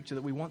kind of picture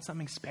that we want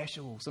something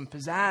special, some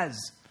pizzazz,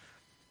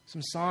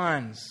 some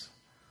signs.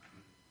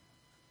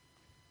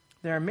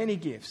 There are many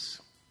gifts.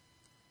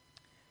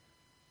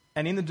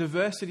 And in the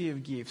diversity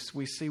of gifts,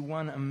 we see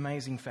one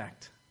amazing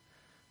fact.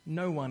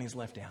 No one is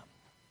left out.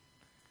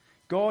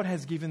 God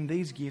has given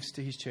these gifts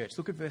to his church.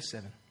 Look at verse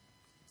 7.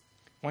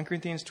 1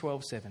 Corinthians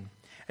 12:7.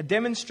 A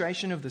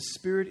demonstration of the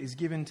Spirit is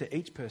given to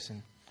each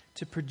person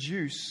to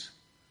produce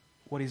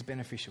what is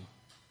beneficial.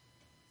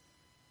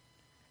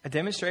 A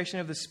demonstration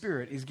of the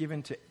Spirit is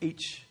given to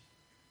each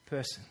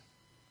person.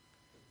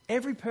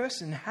 Every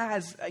person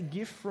has a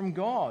gift from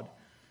God.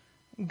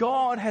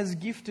 God has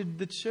gifted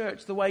the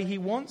church the way he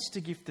wants to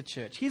gift the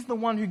church. He's the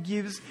one who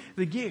gives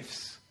the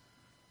gifts.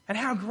 And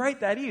how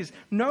great that is.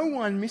 No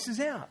one misses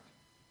out.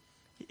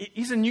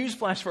 Here's a news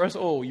flash for us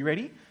all. You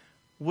ready?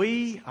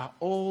 We are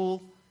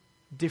all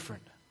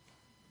different.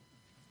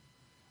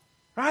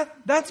 Right?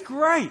 That's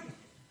great.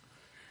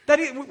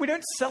 We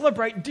don't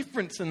celebrate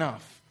difference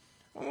enough.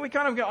 We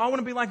kind of go, I want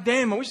to be like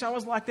them. I wish I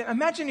was like them.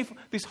 Imagine if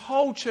this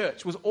whole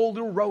church was all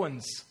little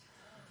Rowans.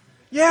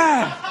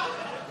 Yeah.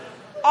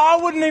 I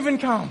wouldn't even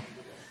come.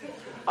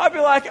 I'd be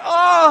like,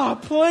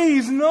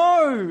 please,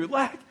 no.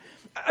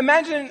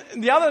 Imagine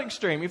the other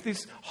extreme. If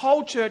this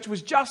whole church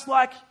was just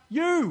like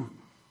you.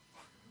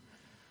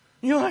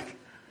 You're like,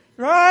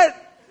 right?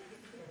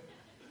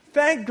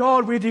 Thank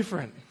God we're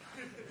different.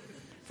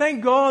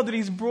 Thank God that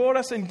he's brought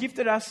us and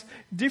gifted us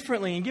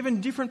differently and given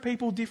different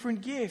people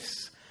different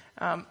gifts.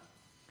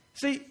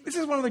 See, this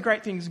is one of the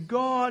great things.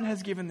 God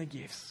has given the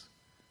gifts.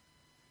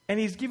 And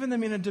he's given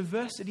them in a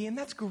diversity, and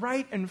that's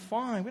great and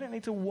fine. We don't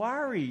need to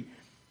worry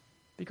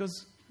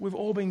because we've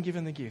all been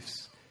given the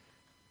gifts.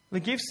 The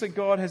gifts that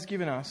God has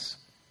given us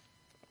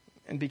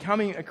and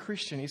becoming a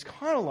Christian is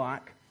kind of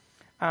like,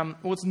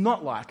 it's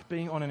not like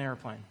being on an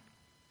aeroplane.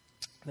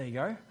 There you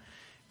go.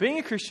 Being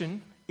a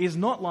Christian is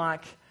not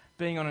like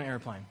being on an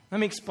aeroplane. Let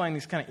me explain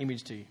this kind of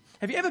image to you.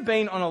 Have you ever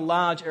been on a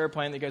large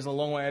aeroplane that goes a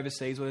long way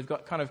overseas where they've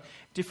got kind of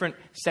different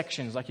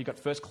sections, like you've got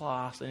first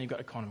class and you've got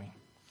economy?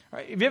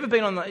 Right? Have you ever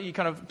been on you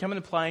kind of come in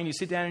a plane, you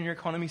sit down in your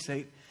economy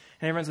seat,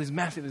 and everyone's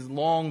this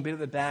long bit at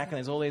the back, and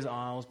there's all these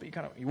aisles, but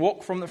you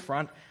walk from the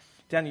front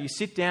down, you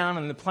sit down,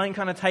 and the plane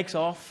kind of takes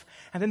off,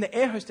 and then the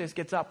air hostess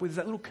gets up with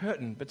that little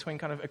curtain between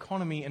kind of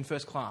economy and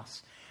first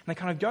class. And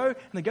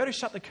they go to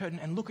shut the curtain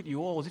and look at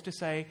you all as if to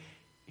say,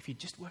 if you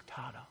just worked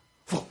harder.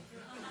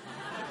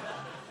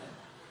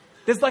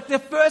 There's like their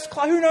first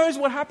class. Who knows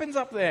what happens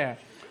up there?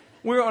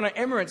 We were on an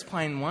Emirates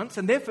plane once,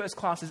 and their first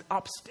class is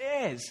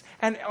upstairs.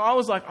 And I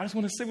was like, I just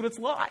want to see what it's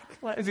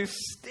like. Like there's this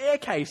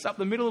staircase up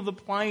the middle of the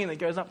plane that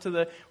goes up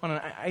to on an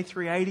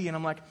A380, and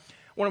I'm like,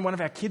 wanted one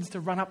of our kids to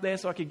run up there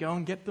so I could go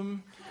and get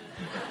them.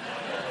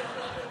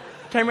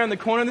 Came around the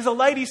corner, and there's a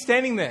lady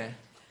standing there.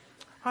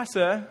 Hi,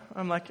 sir.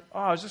 I'm like,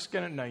 I was just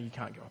going to... No, you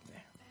can't go up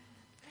there.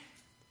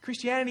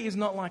 Christianity is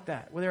not like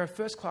that, where there are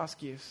first-class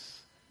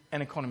gifts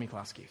and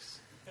economy-class gifts.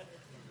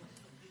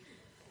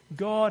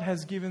 God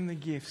has given the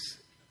gifts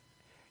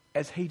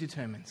as He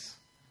determines.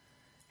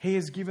 He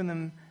has given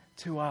them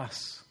to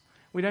us.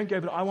 We don't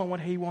go, but I want what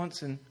He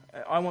wants, and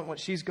I want what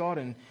she's got,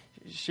 and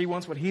she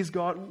wants what he's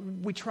got.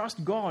 We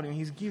trust God in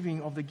His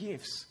giving of the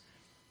gifts,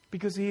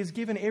 because He has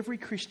given every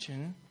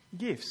Christian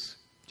gifts.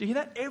 Do you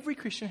hear that? Every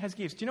Christian has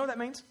gifts. Do you know what that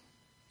means?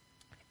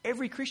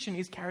 Every Christian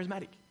is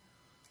charismatic.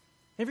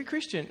 Every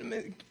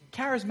Christian,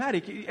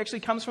 charismatic, it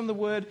actually comes from the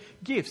word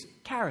gifts.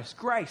 Charis,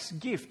 grace,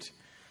 gift.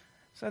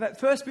 So that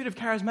first bit of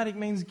charismatic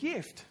means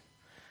gift.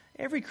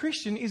 Every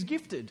Christian is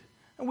gifted.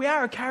 And we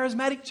are a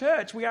charismatic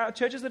church. We are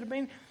churches that have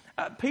been,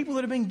 people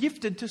that have been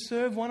gifted to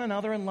serve one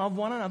another and love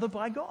one another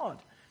by God.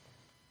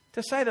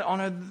 To say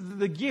that,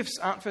 the gifts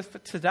aren't for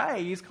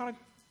today is kind of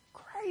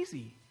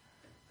crazy.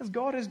 Because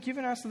God has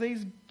given us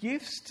these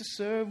gifts to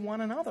serve one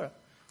another.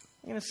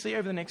 We're going to see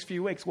over the next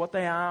few weeks what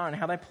they are and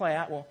how they play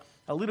out. Well,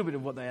 a little bit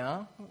of what they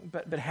are,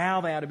 but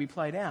how they are to be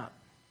played out.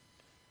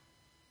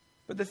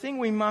 But the thing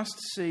we must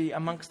see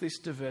amongst this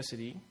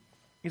diversity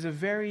is a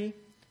very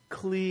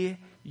clear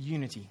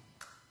unity.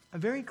 A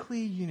very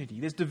clear unity.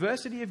 There's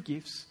diversity of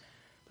gifts,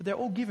 but they're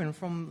all given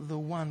from the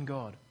one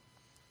God.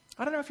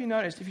 I don't know if you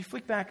noticed, if you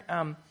flick back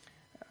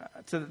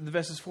to the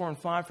verses 4 and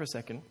 5 for a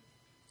second.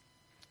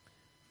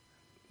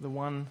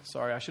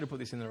 Sorry, I should have put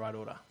this in the right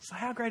order. So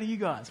how great are you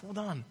guys? Well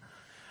done.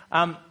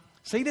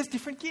 See, there's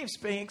different gifts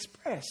being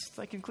expressed.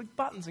 They can click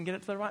buttons and get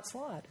it to the right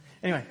slide.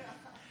 Anyway,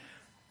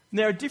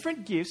 there are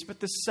different gifts, but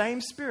the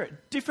same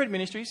Spirit. Different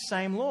ministries,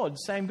 same Lord,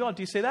 same God.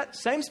 Do you see that?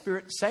 Same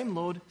Spirit, same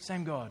Lord,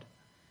 same God.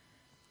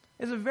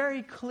 There's a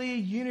very clear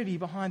unity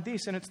behind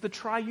this, and it's the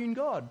triune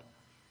God.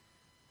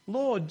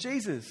 Lord,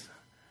 Jesus,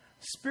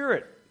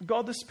 Spirit,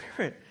 God the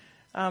Spirit,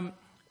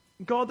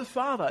 God the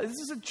Father. This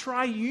is a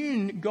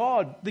triune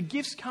God. The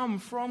gifts come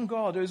from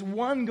God. There is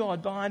one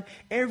God behind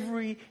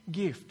every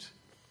gift.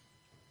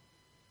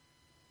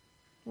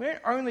 We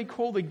don't only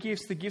call the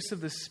gifts of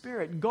the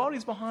Spirit. God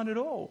is behind it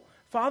all.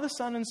 Father,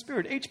 Son, and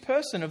Spirit. Each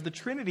person of the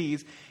Trinity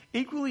is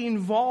equally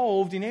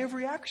involved in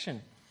every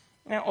action.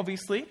 Now,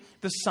 obviously,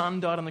 the Son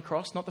died on the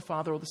cross, not the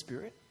Father or the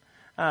Spirit.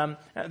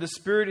 The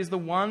Spirit is the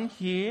one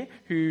here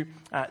who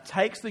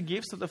takes the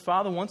gifts that the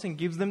Father wants and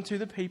gives them to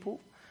the people.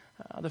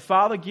 The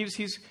Father gives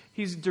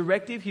his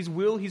directive, His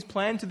will, His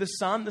plan to the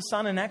Son. The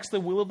Son enacts the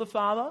will of the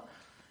Father.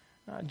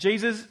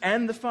 Jesus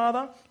and the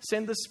Father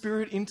send the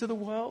Spirit into the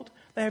world.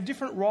 They have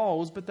different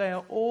roles, but they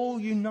are all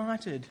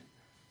united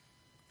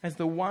as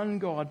the one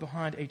God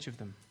behind each of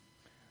them.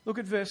 Look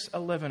at verse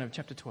 11 of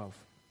chapter 12.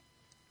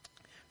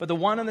 But the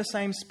one and the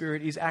same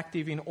Spirit is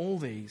active in all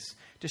these,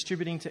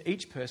 distributing to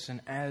each person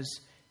as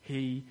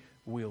He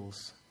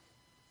wills.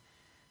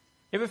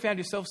 Ever found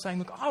yourself saying,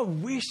 look, I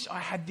wish I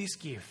had this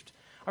gift.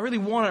 I really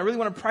want it. I really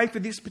want to pray for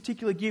this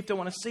particular gift. I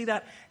want to see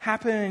that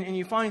happen. And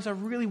you find yourself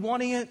really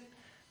wanting it.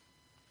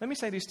 Let me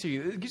say this to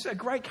you. It gives you a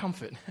great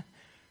comfort.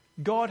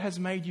 God has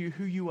made you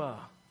who you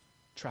are.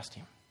 Trust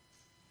Him.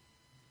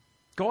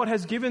 God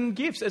has given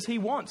gifts as He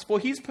wants for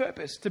His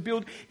purpose, to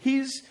build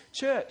His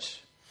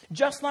church.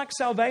 Just like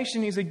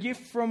salvation is a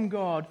gift from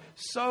God,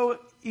 so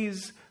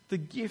is the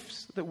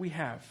gifts that we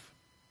have.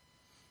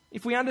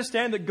 If we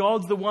understand that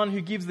God's the one who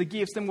gives the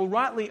gifts, then we'll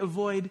rightly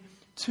avoid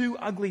two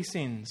ugly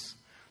sins.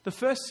 The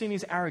first sin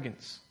is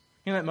arrogance.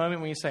 You know that moment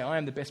when you say, I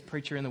am the best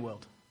preacher in the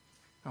world.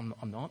 I'm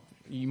not.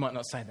 You might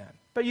not say that.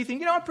 But you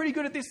think, I'm pretty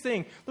good at this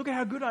thing. Look at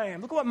how good I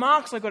am. Look at what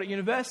marks I got at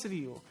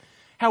university. Or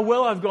how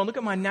well I've gone. Look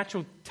at my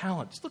natural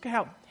talent. Just look at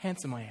how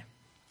handsome I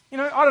am.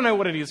 I don't know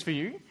what it is for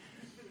you.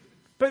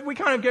 But we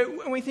kind of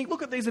go and we think,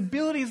 look at these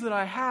abilities that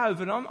I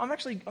have, and I'm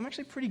actually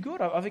pretty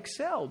good. I've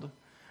excelled.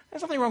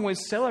 There's nothing wrong with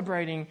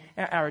celebrating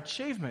our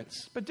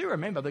achievements, but do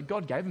remember that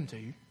God gave them to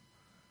you.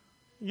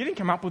 You didn't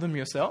come up with them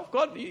yourself.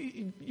 God,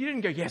 you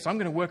didn't go, yes, I'm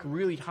going to work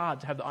really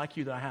hard to have the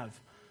IQ that I have.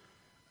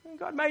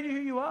 God made you who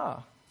you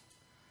are.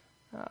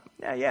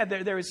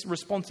 There is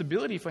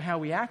responsibility for how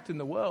we act in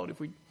the world. If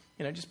we,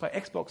 just play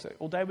Xbox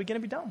all day, we're going to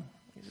be dumb.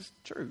 It's just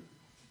true.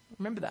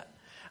 Remember that.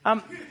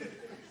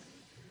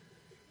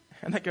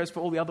 And that goes for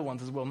all the other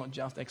ones as well, not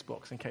just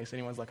Xbox, in case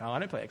anyone's like, I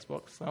don't play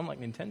Xbox. So I'm like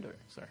Nintendo.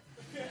 Sorry.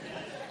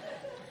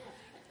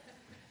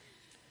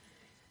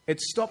 It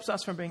stops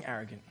us from being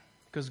arrogant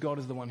because God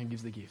is the one who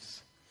gives the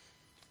gifts.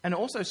 And it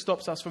also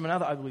stops us from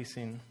another ugly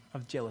sin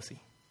of jealousy.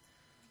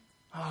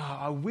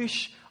 I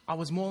wish I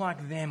was more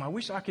like them. I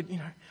wish I could,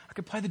 I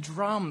could play the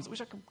drums. I wish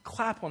I could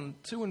clap on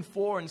 2 and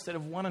 4 instead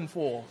of 1 and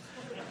 4.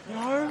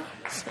 I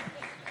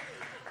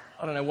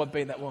don't know what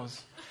beat that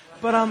was.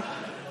 But,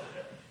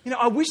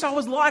 I wish I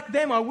was like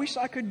them. I wish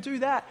I could do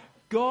that.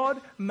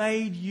 God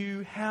made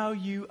you how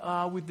you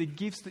are with the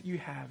gifts that you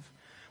have.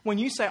 When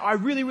you say, I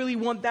really, really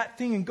want that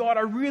thing, and God,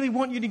 I really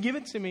want you to give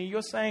it to me,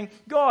 you're saying,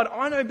 God,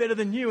 I know better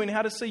than you in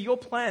how to see your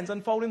plans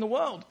unfold in the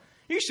world.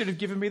 You should have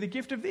given me the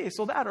gift of this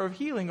or that, or of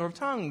healing, or of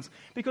tongues,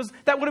 because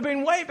that would have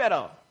been way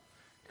better.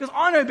 Because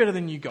I know better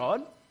than you,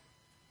 God.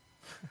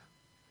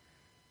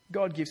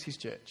 God gives his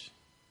church.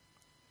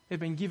 They've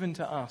been given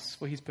to us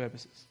for his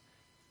purposes.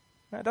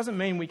 Now, it doesn't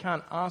mean we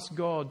can't ask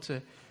God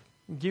to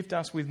gift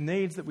us with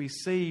needs that we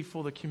see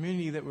for the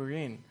community that we're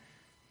in.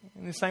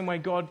 In the same way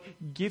God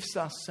gifts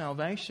us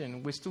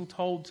salvation, we're still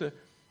told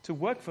to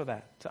work for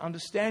that, to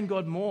understand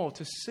God more,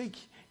 to seek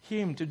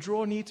him, to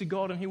draw near to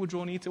God and he will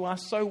draw near to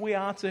us. So we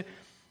are to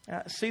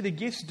see the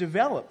gifts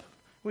develop.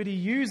 We're to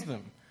use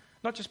them.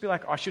 Not just be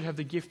like, I should have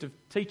the gift of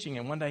teaching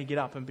and one day get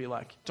up and be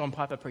like John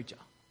Piper preacher.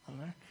 I don't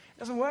know. It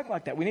doesn't work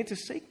like that. We need to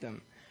seek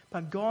them.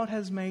 But God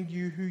has made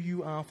you who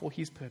you are for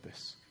his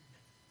purpose.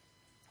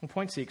 And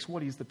point 6,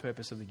 what is the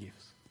purpose of the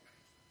gifts?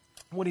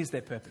 What is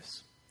their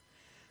purpose?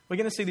 We're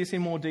going to see this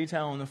in more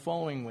detail in the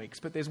following weeks,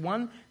 but there's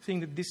one thing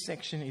that this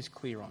section is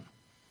clear on.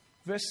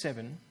 Verse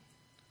 7,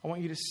 I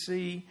want you to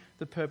see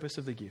the purpose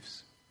of the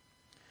gifts.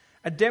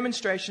 A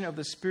demonstration of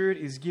the Spirit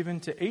is given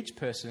to each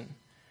person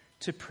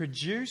to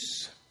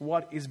produce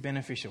what is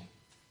beneficial.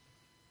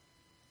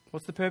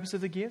 What's the purpose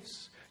of the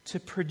gifts? To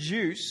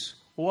produce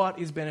what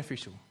is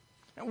beneficial.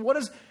 And what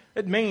does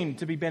it mean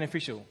to be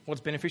beneficial?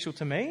 What's beneficial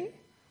to me?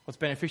 What's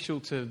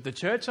beneficial to the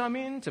church I'm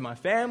in, to my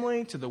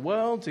family, to the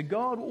world, to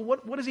God?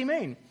 What does he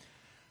mean?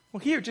 Well,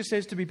 here it just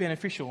says to be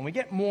beneficial, and we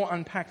get more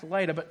unpacked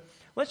later, but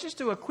let's just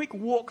do a quick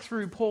walk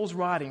through Paul's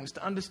writings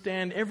to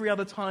understand every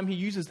other time he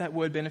uses that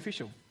word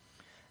beneficial.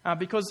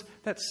 Because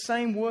that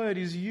same word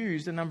is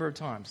used a number of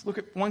times. Look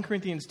at 1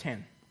 Corinthians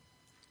 10.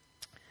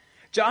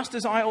 Just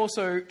as I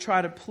also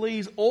try to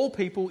please all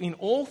people in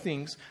all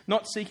things,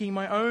 not seeking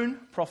my own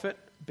profit,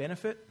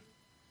 benefit,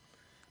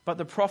 but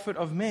the profit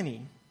of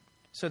many,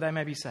 so they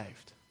may be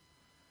saved.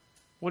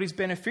 What is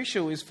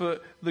beneficial is for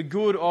the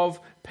good of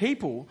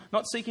people,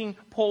 not seeking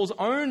Paul's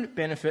own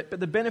benefit, but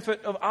the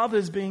benefit of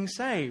others being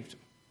saved.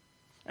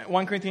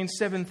 1 Corinthians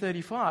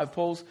 7:35,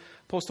 Paul's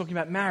talking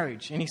about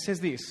marriage, and he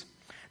says this,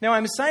 now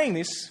I'm saying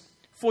this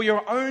for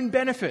your own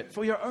benefit,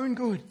 for your own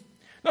good,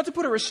 not to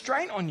put a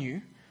restraint on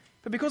you,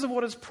 but because of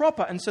what is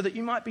proper, and so that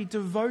you might be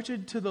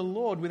devoted to the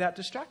Lord without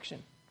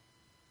distraction.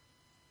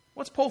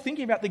 What's Paul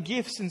thinking about the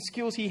gifts and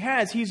skills he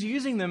has? He's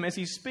using them as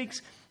he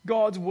speaks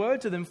God's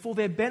word to them for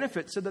their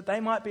benefit, so that they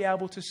might be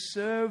able to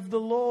serve the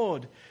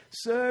Lord,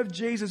 serve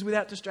Jesus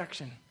without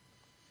distraction.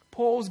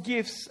 Paul's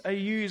gifts are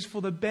used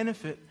for the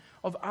benefit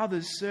of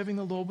others serving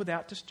the Lord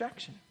without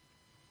distraction.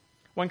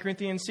 1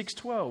 Corinthians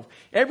 6:12,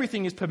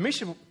 everything is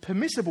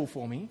permissible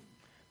for me,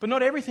 but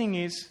not everything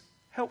is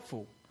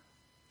helpful,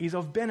 is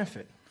of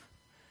benefit.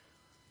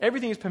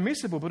 Everything is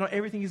permissible, but not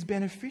everything is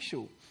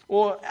beneficial.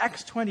 Or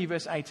Acts 20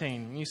 verse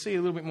 18, you see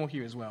a little bit more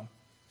here as well.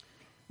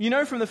 You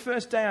know from the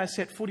first day I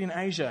set foot in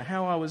Asia,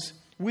 how I was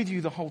with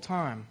you the whole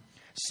time,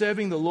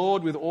 serving the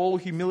Lord with all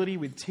humility,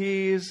 with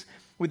tears,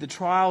 with the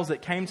trials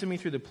that came to me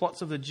through the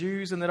plots of the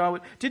Jews, and that I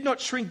did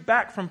not shrink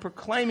back from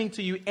proclaiming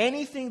to you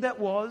anything that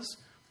was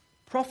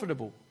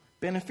profitable,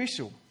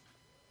 beneficial,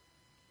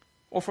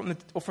 or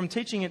from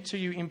teaching it to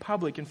you in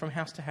public and from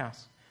house to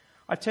house.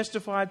 I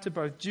testified to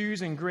both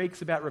Jews and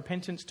Greeks about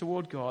repentance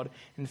toward God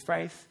and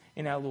faith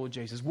in our Lord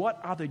Jesus. What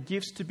are the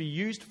gifts to be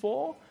used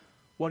for?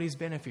 What is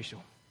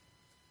beneficial?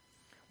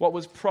 What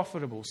was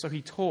profitable? So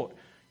he taught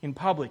in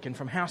public and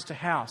from house to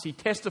house. He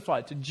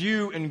testified to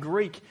Jew and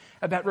Greek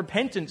about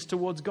repentance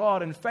towards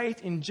God and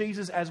faith in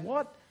Jesus as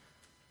what?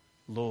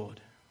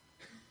 Lord.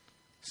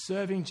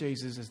 Serving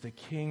Jesus as the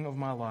King of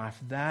my life.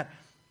 That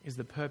is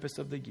the purpose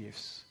of the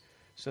gifts,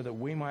 so that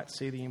we might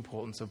see the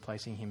importance of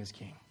placing him as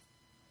King.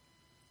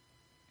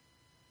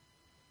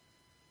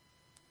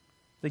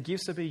 The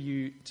gifts are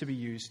to be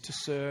used to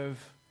serve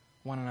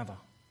one another,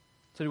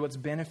 to do what's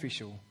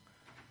beneficial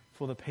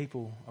for the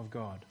people of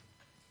God.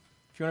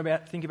 If you want to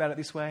think about it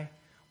this way,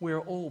 we're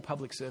all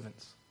public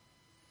servants.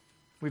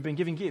 We've been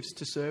given gifts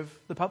to serve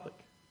the public.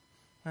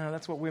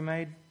 That's what we're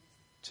made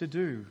to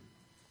do.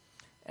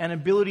 An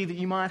ability that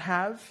you might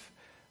have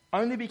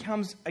only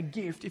becomes a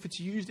gift if it's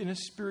used in a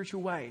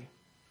spiritual way.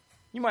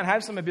 You might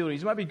have some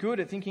abilities. You might be good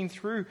at thinking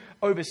through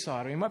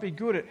oversight, or you might be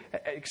good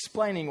at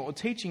explaining or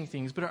teaching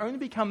things, but it only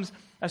becomes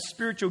a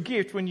spiritual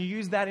gift when you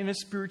use that in a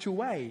spiritual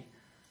way,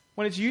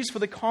 when it's used for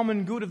the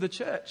common good of the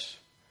church.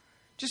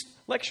 Just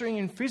lecturing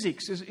in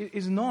physics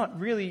is not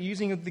really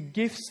using the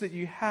gifts that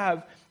you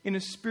have in a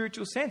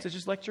spiritual sense. It's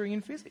just lecturing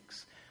in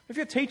physics. If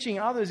you're teaching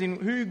others in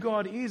who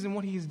God is and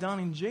what he has done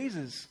in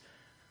Jesus,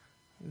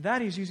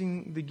 that is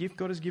using the gift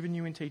God has given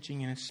you in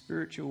teaching in a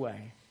spiritual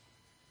way.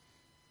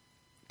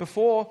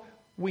 Before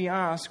we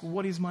ask,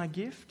 what is my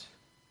gift?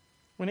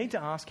 We need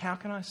to ask, how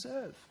can I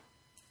serve?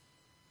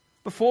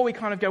 Before we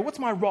kind of go, what's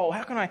my role?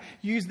 How can I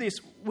use this?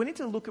 We need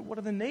to look at what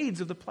are the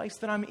needs of the place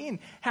that I'm in.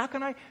 How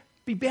can I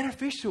be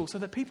beneficial so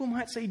that people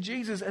might see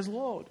Jesus as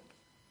Lord?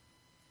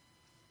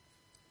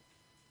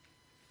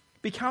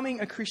 Becoming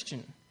a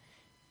Christian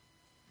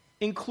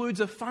includes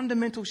a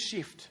fundamental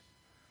shift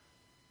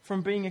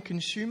from being a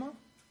consumer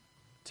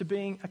to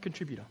being a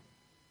contributor.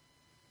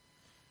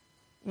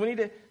 We need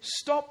to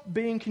stop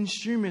being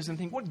consumers and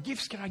think, what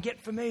gifts can I get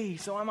for me?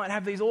 So I might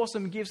have these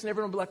awesome gifts and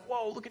everyone will be like,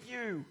 whoa, look at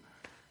you.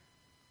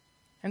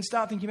 And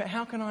start thinking about,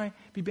 how can I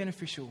be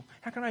beneficial?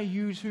 How can I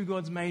use who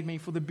God's made me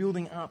for the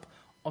building up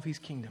of his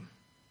kingdom?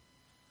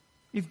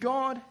 If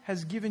God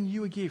has given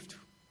you a gift,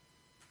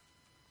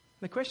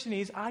 the question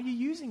is, are you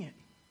using it?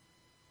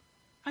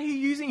 Are you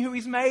using who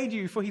he's made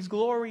you for his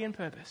glory and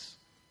purpose?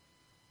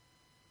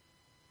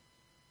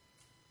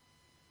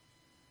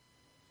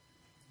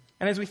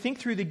 And as we think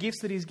through the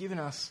gifts that he's given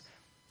us,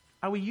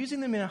 are we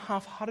using them in a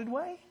half-hearted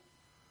way?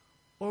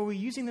 Or are we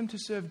using them to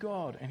serve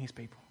God and his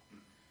people?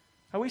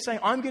 Are we saying,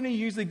 I'm going to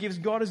use the gifts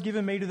God has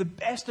given me to the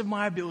best of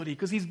my ability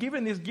because he's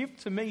given this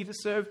gift to me to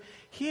serve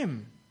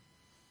him?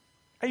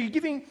 Are you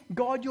giving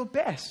God your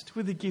best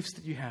with the gifts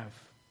that you have?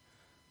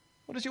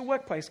 Or does your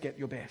workplace get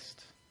your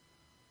best?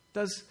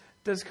 Does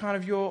kind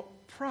of your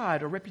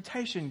pride or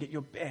reputation get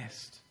your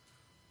best?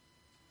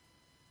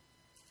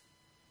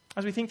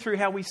 As we think through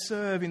how we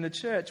serve in the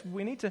church,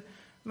 we need to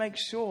make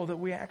sure that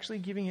we're actually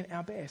giving it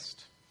our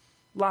best.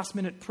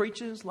 Last-minute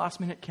preachers,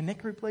 last-minute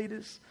connect group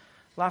leaders,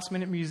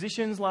 last-minute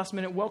musicians,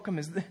 last-minute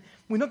welcomers.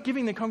 We're not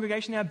giving the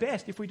congregation our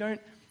best if we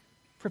don't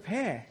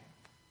prepare.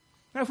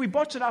 Now, if we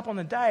botch it up on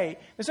the day,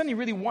 there's only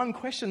really one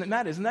question that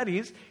matters, and that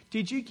is,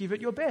 did you give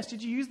it your best?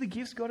 Did you use the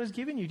gifts God has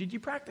given you? Did you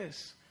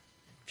practice?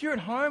 If you're at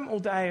home all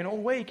day and all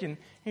week and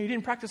you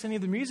didn't practice any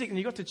of the music and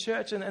you got to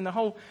church and the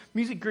whole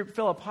music group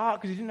fell apart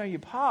because you didn't know your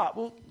part,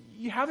 well,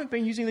 you haven't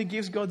been using the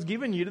gifts God's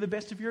given you to the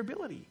best of your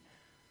ability.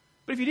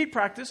 But if you did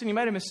practice and you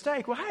made a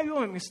mistake, well, hey, we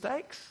all make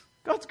mistakes.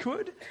 God's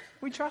good.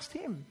 We trust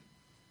him.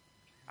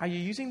 Are you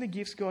using the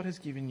gifts God has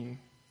given you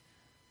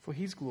for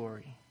his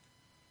glory?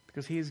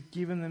 Because he has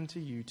given them to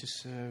you to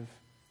serve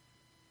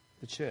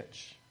the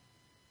church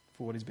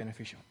for what is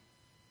beneficial.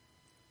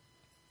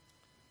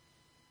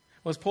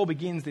 Well, as Paul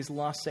begins this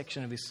last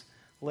section of this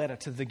letter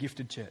to the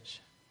gifted church,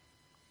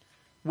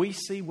 we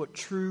see what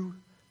true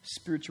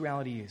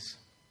spirituality is.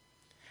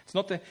 It's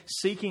not the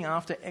seeking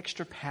after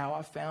extra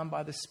power found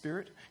by the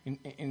Spirit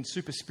in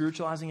super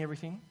spiritualizing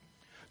everything,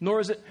 nor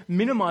is it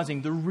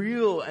minimizing the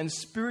real and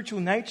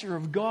spiritual nature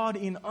of God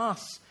in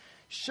us,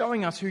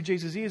 showing us who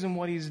Jesus is and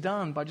what he's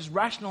done by just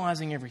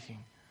rationalizing everything.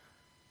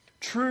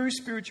 True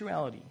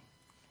spirituality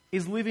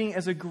is living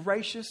as a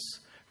gracious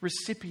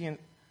recipient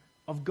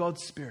of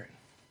God's Spirit.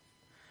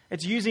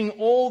 It's using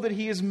all that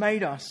he has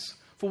made us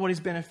for what is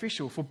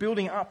beneficial, for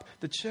building up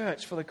the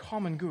church for the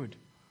common good.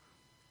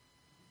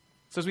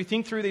 So as we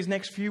think through these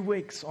next few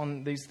weeks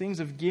on these things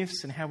of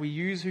gifts and how we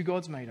use who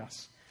God's made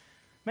us,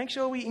 make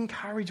sure we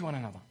encourage one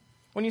another.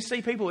 When you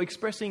see people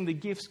expressing the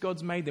gifts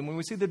God's made them, when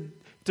we see the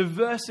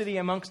diversity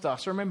amongst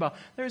us, remember,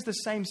 there is the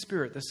same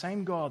Spirit, the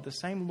same God, the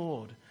same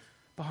Lord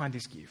behind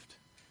this gift.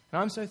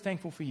 And I'm so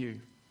thankful for you,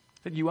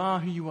 that you are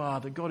who you are,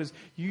 that God is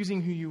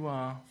using who you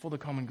are for the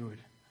common good.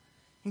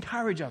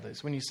 Encourage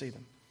others when you see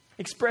them.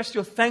 Express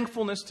your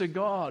thankfulness to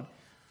God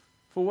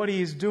for what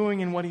he is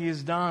doing and what he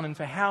has done and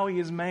for how he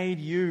has made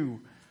you.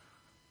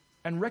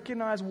 And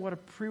recognize what a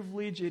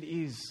privilege it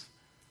is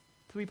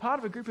to be part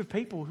of a group of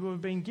people who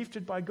have been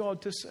gifted by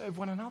God to serve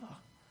one another.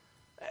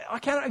 I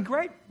count it a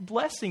great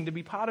blessing to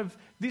be part of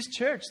this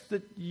church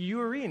that you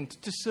are in,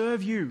 to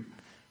serve you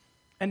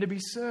and to be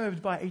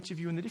served by each of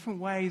you in the different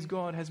ways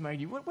God has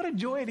made you. What a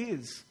joy it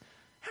is.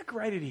 How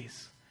great it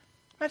is.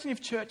 Imagine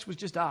if church was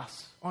just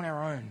us on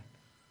our own.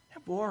 How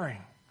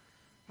boring.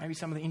 Maybe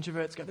some of the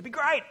introverts go, that'd be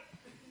great.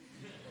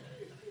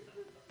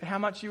 But how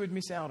much you would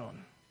miss out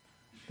on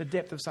the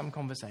depth of some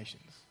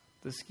conversations,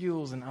 the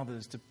skills in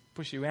others to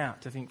push you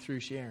out to think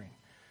through sharing.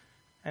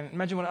 And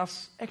imagine what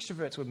us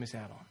extroverts would miss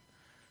out on.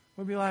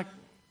 We'd be like,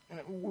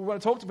 we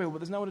want to talk to people, but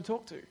there's no one to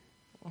talk to.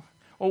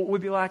 Or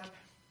we'd be like,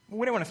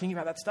 we don't want to think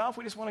about that stuff.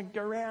 We just want to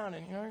go around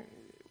and,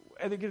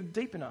 either get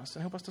deep in us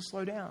and help us to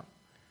slow down.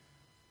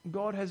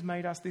 God has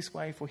made us this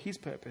way for his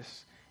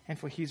purpose and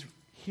for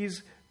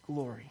his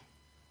glory.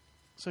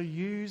 So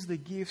use the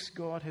gifts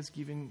God has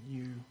given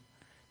you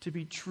to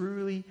be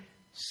truly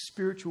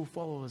spiritual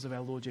followers of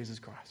our Lord Jesus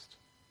Christ.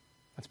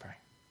 Let's pray.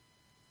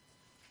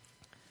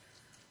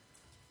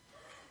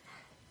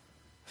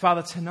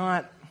 Father,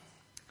 tonight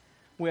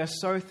we are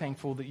so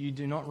thankful that you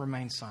do not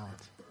remain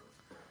silent.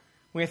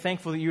 We are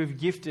thankful that you have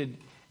gifted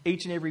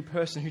each and every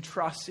person who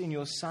trusts in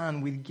your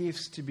Son with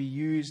gifts to be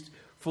used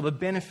for the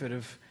benefit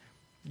of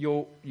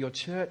your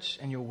church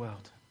and your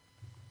world.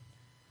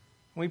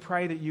 We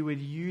pray that you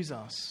would use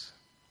us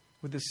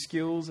with the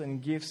skills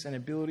and gifts and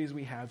abilities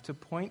we have to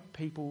point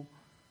people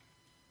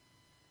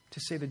to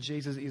see that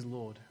Jesus is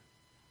Lord.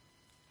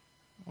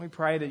 We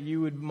pray that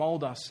you would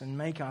mold us and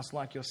make us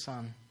like your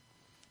Son,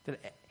 that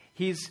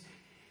his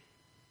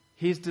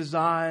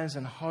desires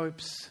and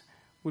hopes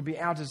would be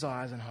our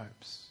desires and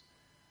hopes,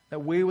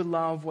 that we would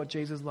love what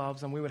Jesus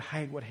loves and we would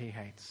hate what he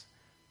hates.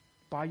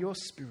 By your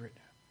Spirit,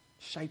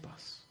 shape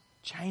us,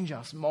 change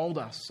us, mold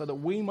us, so that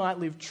we might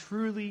live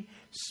truly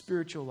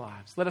spiritual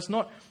lives. Let us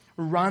not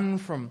run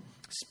from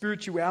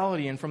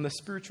spirituality and from the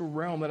spiritual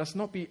realm. Let us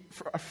not be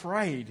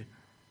afraid,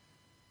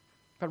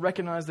 but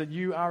recognize that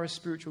you are a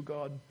spiritual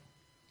God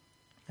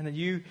and that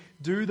you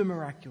do the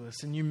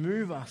miraculous and you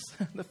move us.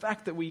 The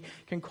fact that we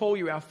can call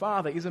you our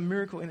Father is a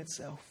miracle in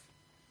itself.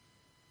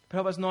 But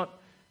help us not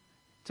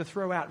to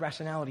throw out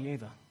rationality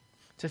either,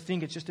 to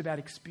think it's just about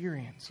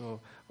experience or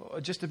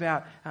just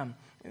about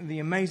the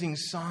amazing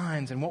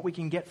signs and what we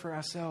can get for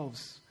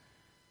ourselves.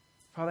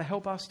 Father,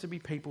 help us to be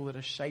people that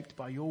are shaped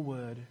by your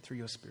word through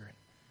your Spirit.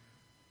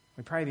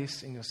 We pray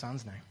this in your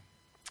Son's name.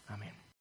 Amen.